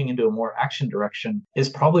way, moving into a more action direction is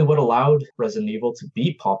probably what allowed Resident Evil to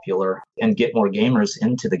be popular and get more gamers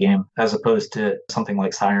into the game, as opposed to something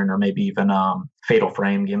like Siren or maybe even Fatal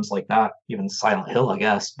Frame, games like that, even Silent Hill, I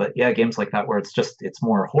guess. But yeah, games like that where it's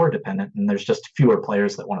more horror dependent and there's just fewer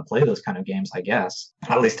players that want to play those kind of games, I guess,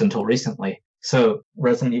 at least until recently. So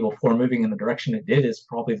Resident Evil 4 moving in the direction it did is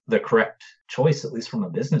probably the correct choice, at least from a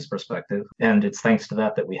business perspective. And it's thanks to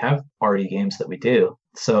that we have party games that we do.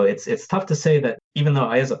 So it's tough to say that, even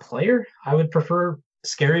though as a player, I would prefer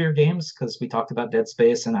scarier games, because we talked about Dead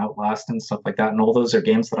Space and Outlast and stuff like that. And all those are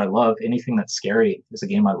games that I love. Anything that's scary is a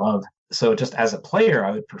game I love. So just as a player,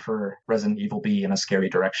 I would prefer Resident Evil be in a scary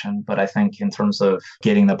direction. But I think in terms of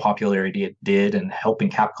getting the popularity it did and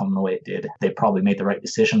helping Capcom the way it did, they probably made the right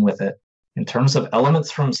decision with it. In terms of elements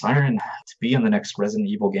from Siren to be in the next Resident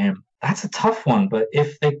Evil game, that's a tough one. But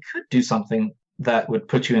if they could do something that would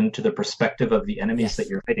put you into the perspective of the enemies that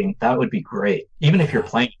you're fighting, that would be great. Even if you're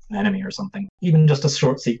playing an enemy or something, even just a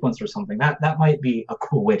short sequence or something, that might be a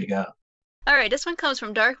cool way to go. All right, this one comes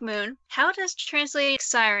from Dark Moon. How does translating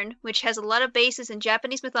Siren, which has a lot of bases in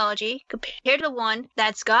Japanese mythology, compare to one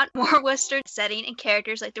that's got more Western setting and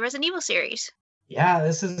characters like the Resident Evil series? Yeah,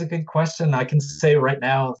 this is a good question. I can say right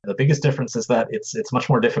now, the biggest difference is that it's much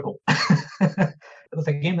more difficult. With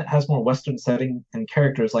a game that has more Western setting and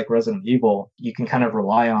characters like Resident Evil, you can kind of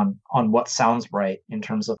rely on what sounds right in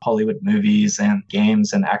terms of Hollywood movies and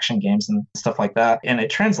games and action games and stuff like that. And it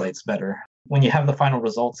translates better. When you have the final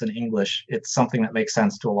results in English, it's something that makes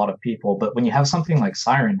sense to a lot of people. But when you have something like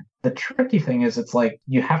Siren, the tricky thing is it's like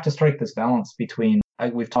you have to strike this balance between,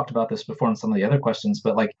 we've talked about this before in some of the other questions,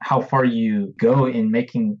 but like how far you go in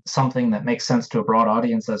making something that makes sense to a broad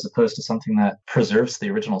audience as opposed to something that preserves the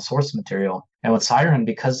original source material. And with Siren,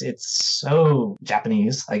 because it's so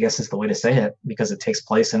Japanese, I guess is the way to say it, because it takes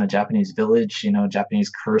place in a Japanese village,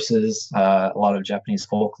 Japanese curses, a lot of Japanese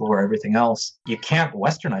folklore, everything else, you can't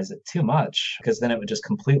Westernize it too much because then it would just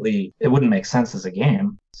it wouldn't make sense as a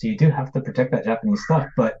game. So you do have to protect that Japanese stuff,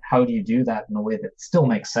 but how do you do that in a way that still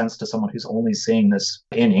makes sense to someone who's only seeing this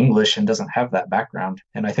in English and doesn't have that background?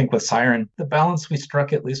 And I think with Siren, the balance we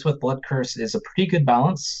struck, at least with Blood Curse, is a pretty good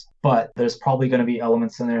balance, but there's probably going to be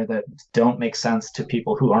elements in there that don't make sense to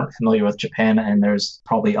people who aren't familiar with Japan, and there's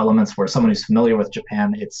probably elements where someone who's familiar with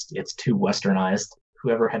Japan, it's too Westernized.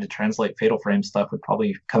 Whoever had to translate Fatal Frame stuff would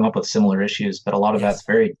probably come up with similar issues, but a lot of that's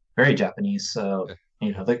very, very Japanese. So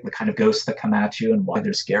the kind of ghosts that come at you and why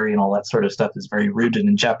they're scary and all that sort of stuff is very rooted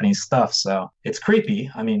in Japanese stuff. So it's creepy.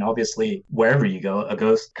 I mean, obviously, wherever you go, a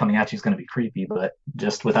ghost coming at you is going to be creepy, but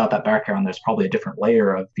just without that background, there's probably a different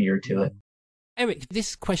layer of fear to it. Eric,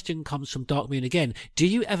 this question comes from Dark Moon again. Do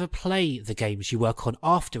you ever play the games you work on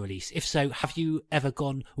after release? If so, have you ever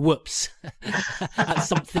gone whoops at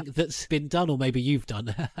something that's been done, or maybe you've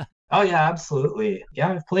done? Oh yeah, absolutely.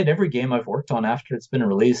 Yeah, I've played every game I've worked on after it's been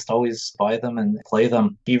released. Always buy them and play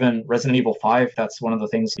them. Even Resident Evil 5, that's one of the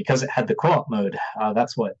things, because it had the co-op mode.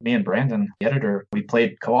 That's what me and Brandon, the editor, we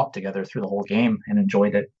played co-op together through the whole game and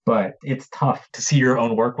enjoyed it. But it's tough to see your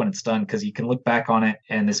own work when it's done, because you can look back on it,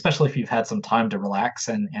 and especially if you've had some time to relax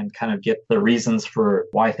and kind of get the reasons for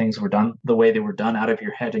why things were done the way they were done out of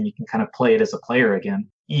your head, and you can kind of play it as a player again.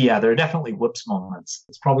 Yeah, there are definitely whoops moments.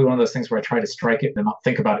 It's probably one of those things where I try to strike it and not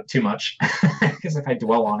think about it too much, because if I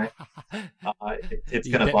dwell on it, it's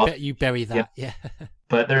going to bother you. Bury that, yeah.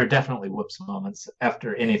 But there are definitely whoops moments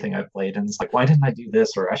after anything I've played, and it's like, why didn't I do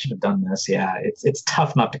this, or I should have done this? Yeah, it's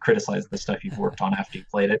tough not to criticize the stuff you've worked on after you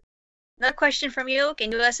played it. Another question from Yoke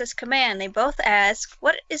and USS Command. They both ask,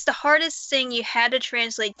 what is the hardest thing you had to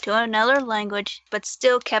translate to another language but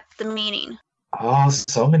still kept the meaning? Oh,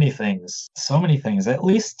 so many things. So many things. At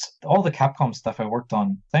least all the Capcom stuff I worked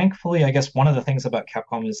on. Thankfully, I guess one of the things about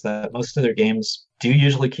Capcom is that most of their games do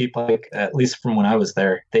usually keep, like, at least from when I was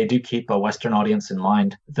there, they do keep a Western audience in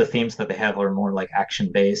mind. The themes that they have are more like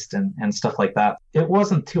action-based and stuff like that. It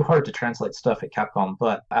wasn't too hard to translate stuff at Capcom,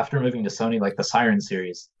 but after moving to Sony, like the Siren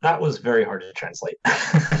series, that was very hard to translate.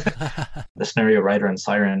 The scenario writer in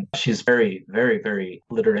Siren, she's very, very, very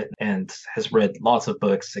literate and has read lots of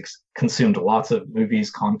books, consumed lots of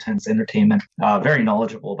movies, contents, entertainment, very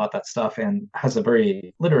knowledgeable about that stuff, and has a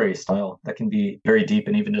very literary style that can be very deep,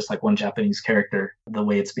 and even just like one Japanese character, the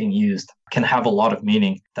way it's being used can have a lot of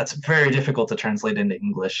meaning. That's very difficult to translate into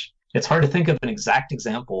English. It's hard to think of an exact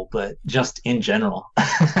example, but just in general,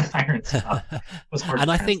 Siren stuff was hard.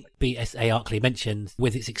 And I think BSA Arkley mentioned,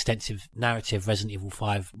 with its extensive narrative, Resident Evil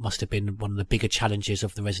 5 must have been one of the bigger challenges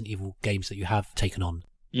of the Resident Evil games that you have taken on.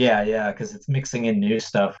 Yeah, because it's mixing in new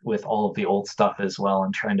stuff with all of the old stuff as well,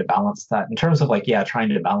 and trying to balance that. In terms of trying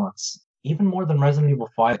to balance, even more than Resident Evil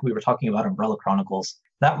 5, we were talking about Umbrella Chronicles.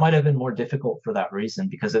 That might have been more difficult for that reason,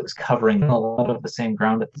 because it was covering a lot of the same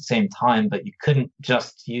ground at the same time, but you couldn't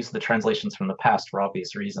just use the translations from the past for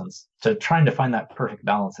obvious reasons. So trying to find that perfect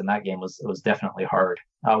balance in that game was definitely hard.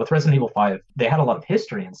 With Resident Evil 5, they had a lot of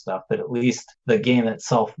history and stuff, but at least the game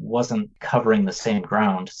itself wasn't covering the same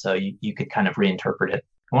ground, so you could kind of reinterpret it.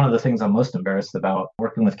 One of the things I'm most embarrassed about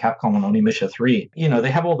working with Capcom on Onimusha 3,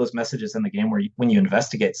 they have all those messages in the game where when you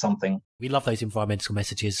investigate something. We love those environmental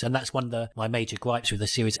messages, and that's one of my major gripes with the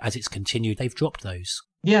series as it's continued. They've dropped those.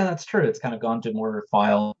 Yeah, that's true. It's kind of gone to more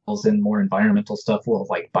files and more environmental stuff. Well,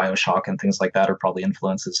 like BioShock and things like that are probably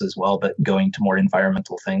influences as well, but going to more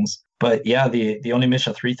environmental things. But yeah, the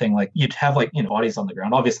Onimusha 3 thing, you'd have bodies on the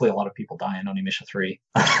ground. Obviously, a lot of people die in Onimusha 3.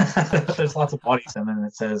 There's lots of bodies, and then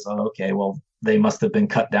it says, oh, okay, well, they must have been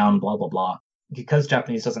cut down, blah, blah, blah. Because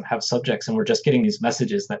Japanese doesn't have subjects, and we're just getting these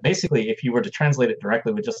messages that basically, if you were to translate it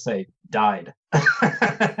directly, would just say, died.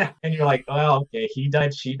 And you're like, well, okay, he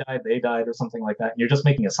died, she died, they died, or something like that. And you're just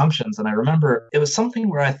making assumptions. And I remember it was something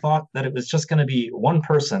where I thought that it was just going to be one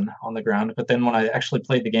person on the ground. But then when I actually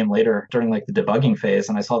played the game later during the debugging phase,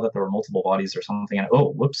 and I saw that there were multiple bodies or something, and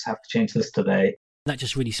whoops, have to change this to they. That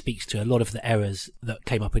just really speaks to a lot of the errors that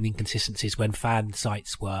came up in inconsistencies when fan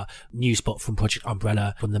sites were Newsbot from Project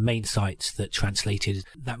Umbrella, from the main sites that translated.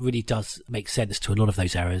 That really does make sense to a lot of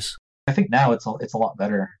those errors. I think now it's a lot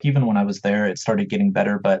better. Even when I was there, it started getting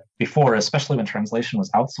better. But before, especially when translation was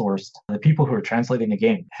outsourced, the people who are translating the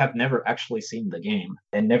game have never actually seen the game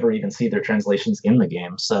and never even see their translations in the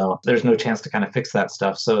game. So there's no chance to kind of fix that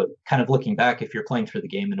stuff. So kind of looking back, if you're playing through the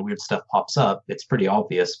game and weird stuff pops up, it's pretty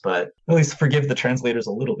obvious. But at least forgive the translators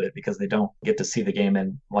a little bit, because they don't get to see the game.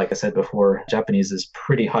 And like I said before, Japanese is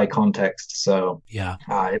pretty high context. So yeah,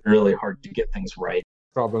 it's really hard to get things right.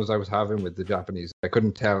 Problems I was having with the Japanese. I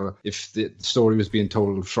couldn't tell if the story was being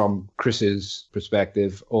told from Chris's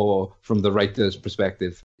perspective or from the writer's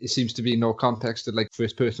perspective. It seems to be no context to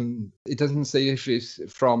first person. It doesn't say if it's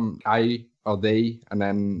from I or they, and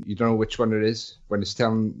then you don't know which one it is when it's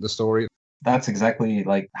telling the story. That's exactly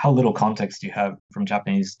how little context you have from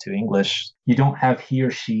Japanese to English. You don't have he or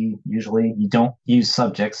she usually. You don't use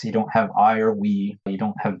subjects. You don't have I or we. You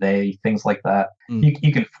don't have they, things like that.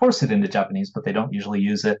 You can force it into Japanese, but they don't usually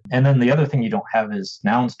use it. And then the other thing you don't have is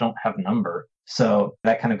nouns don't have number. So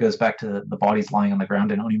that kind of goes back to the bodies lying on the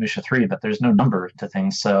ground in Onimusha 3, but there's no number to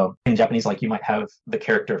things. So in Japanese, you might have the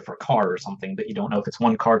character for car or something, but you don't know if it's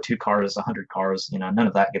 1 car, 2 cars, 100 cars. None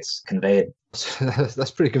of that gets conveyed.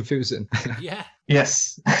 That's pretty confusing. Yeah.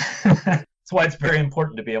 Yes. That's why it's very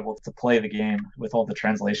important to be able to play the game with all the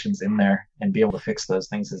translations in there and be able to fix those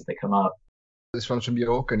things as they come up. This one's from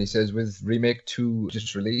York, and he says, with Remake 2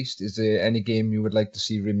 just released, is there any game you would like to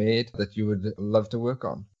see remade that you would love to work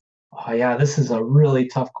on? Oh, yeah, this is a really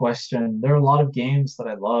tough question. There are a lot of games that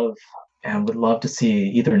I love and would love to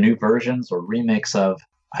see either new versions or remakes of.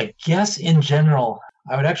 I guess in general,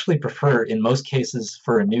 I would actually prefer, in most cases,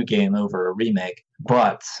 for a new game over a remake.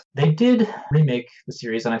 But they did remake the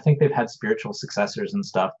series, and I think they've had spiritual successors and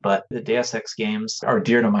stuff, but the Deus Ex games are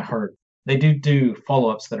dear to my heart. They do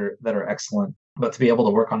follow-ups that are excellent. But to be able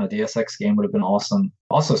to work on a Deus Ex game would have been awesome.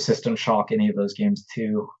 Also System Shock, any of those games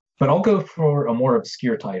too. But I'll go for a more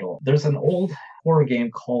obscure title. There's an old horror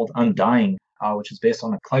game called Undying, which is based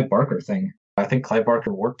on a Clive Barker thing. I think Clive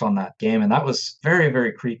Barker worked on that game, and that was very,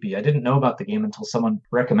 very creepy. I didn't know about the game until someone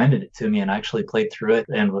recommended it to me, and I actually played through it,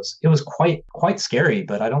 and it was quite scary,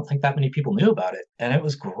 but I don't think that many people knew about it. And it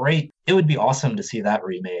was great. It would be awesome to see that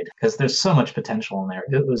remade, because there's so much potential in there.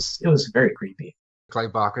 It was very creepy.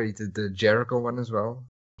 Clive Barker, he did the Jericho one as well.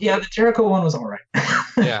 Yeah, the Jericho one was all right.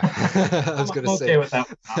 Yeah, I was going to say. Okay with that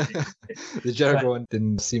one. The Jericho one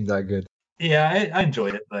didn't seem that good. Yeah, I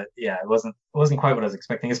enjoyed it, but yeah, it wasn't quite what I was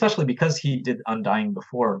expecting, especially because he did Undying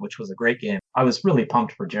before, which was a great game. I was really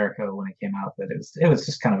pumped for Jericho when it came out, but it was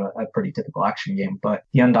just kind of a pretty typical action game, but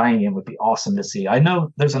the Undying game would be awesome to see. I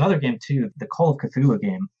know there's another game too, the Call of Cthulhu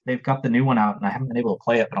game. They've got the new one out, and I haven't been able to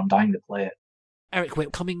play it, but I'm dying to play it. Eric, we're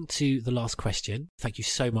coming to the last question. Thank you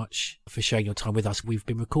so much for sharing your time with us. We've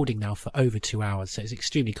been recording now for over 2 hours, so it's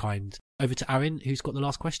extremely kind. Over to Aaron, who's got the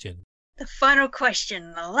last question. The final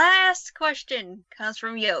question, the last question, comes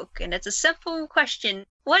from Yoke, and it's a simple question.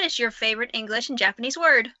 What is your favorite English and Japanese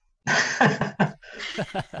word?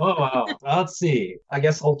 Oh, wow. Let's see. I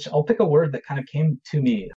guess I'll pick a word that kind of came to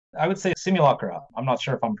me. I would say simulacra. I'm not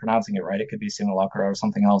sure if I'm pronouncing it right. It could be simulacra or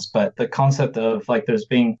something else. But the concept of like there's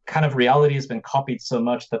being kind of reality has been copied so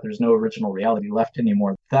much that there's no original reality left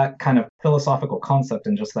anymore. That kind of philosophical concept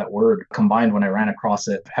and just that word combined when I ran across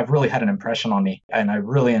it have really had an impression on me. And I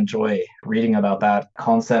really enjoy reading about that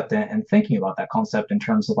concept and thinking about that concept in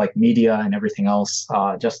terms of like media and everything else.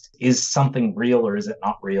 Just is something real or is it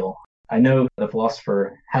not real? I know the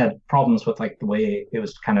philosopher had problems with like the way it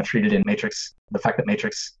was kind of treated in Matrix. The fact that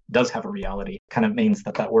Matrix does have a reality kind of means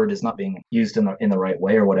that word is not being used in the right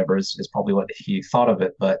way or whatever is probably what he thought of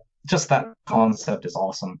it. But just that concept is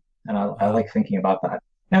awesome. And I like thinking about that.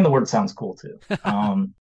 And the word sounds cool too.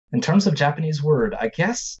 In terms of Japanese word, I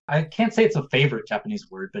guess I can't say it's a favorite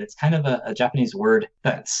Japanese word, but it's kind of a Japanese word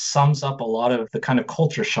that sums up a lot of the kind of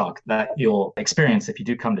culture shock that you'll experience if you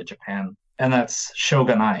do come to Japan. And that's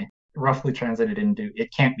shogunai. Roughly translated into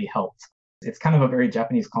it can't be helped. It's kind of a very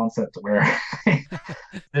Japanese concept where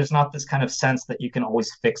there's not this kind of sense that you can always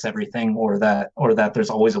fix everything or that there's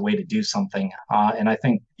always a way to do something. And I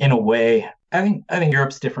think in a way, I think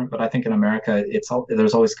Europe's different, but I think in America,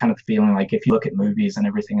 there's always kind of the feeling like if you look at movies and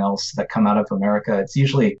everything else that come out of America, it's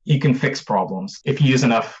usually you can fix problems. If you use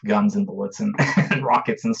enough guns and bullets and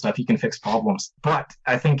rockets and stuff, you can fix problems. But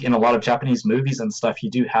I think in a lot of Japanese movies and stuff, you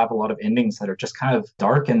do have a lot of endings that are just kind of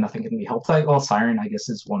dark and nothing can be helped. Well, Siren, I guess,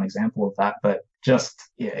 is one example of that, but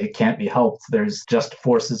it can't be helped. There's just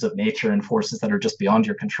forces of nature and forces that are just beyond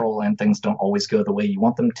your control, and things don't always go the way you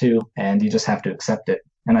want them to, and you just have to accept it.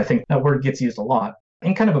 And I think that word gets used a lot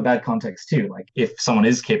in kind of a bad context too. Like if someone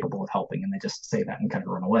is capable of helping and they just say that and kind of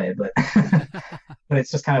run away, but but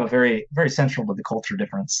it's just kind of a very, very central to the culture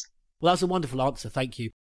difference. Well, that's a wonderful answer. Thank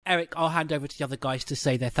you. Eric, I'll hand over to the other guys to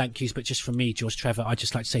say their thank yous, but just from me, George Trevor, I'd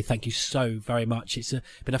just like to say thank you so very much. It's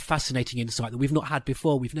been a fascinating insight that we've not had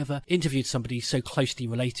before. We've never interviewed somebody so closely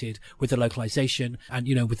related with the localization and,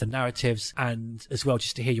 with the narratives, and as well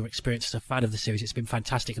just to hear your experience as a fan of the series. It's been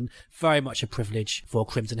fantastic and very much a privilege for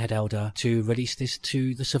Crimson Head Elder to release this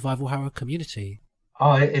to the survival horror community.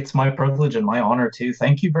 Oh, it's my privilege and my honor too.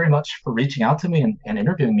 Thank you very much for reaching out to me and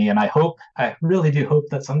interviewing me. And I really do hope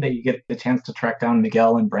that someday you get the chance to track down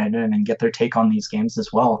Miguel and Brandon and get their take on these games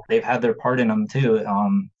as well. They've had their part in them too,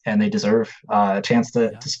 and they deserve a chance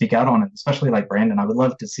to speak out on it, especially like Brandon. I would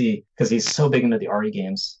love to see, because he's so big into the RE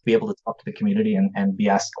games, be able to talk to the community and be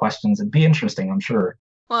asked questions. It'd be interesting, I'm sure.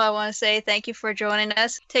 Well, I want to say thank you for joining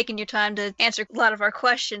us, taking your time to answer a lot of our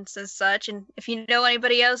questions and such. And if you know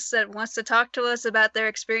anybody else that wants to talk to us about their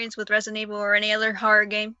experience with Resident Evil or any other horror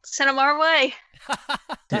game, send them our way.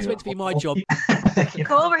 That's meant to be my job.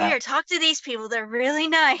 Go over here, talk to these people. They're really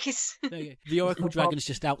nice. The Oracle Dragon's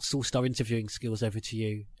just outsourced our interviewing skills over to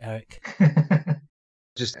you, Eric.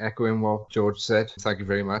 Just echoing what George said, thank you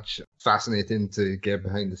very much. Fascinating to get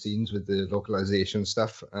behind the scenes with the localization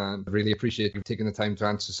stuff, and really appreciate you taking the time to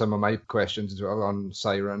answer some of my questions as well on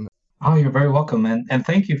Siren. Oh, you're very welcome, and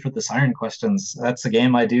thank you for the Siren questions. That's a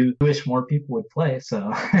game I do wish more people would play,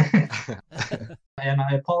 so... And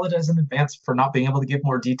I apologize in advance for not being able to give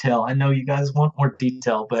more detail. I know you guys want more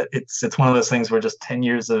detail, but it's one of those things where just 10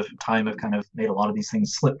 years of time have kind of made a lot of these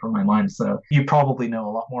things slip from my mind, so you probably know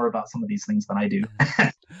a lot more about some of these things than I do.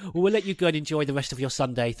 Well, we'll let you go and enjoy the rest of your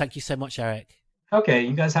Sunday. Thank you so much, Eric. Okay,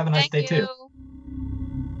 you guys have a nice day too.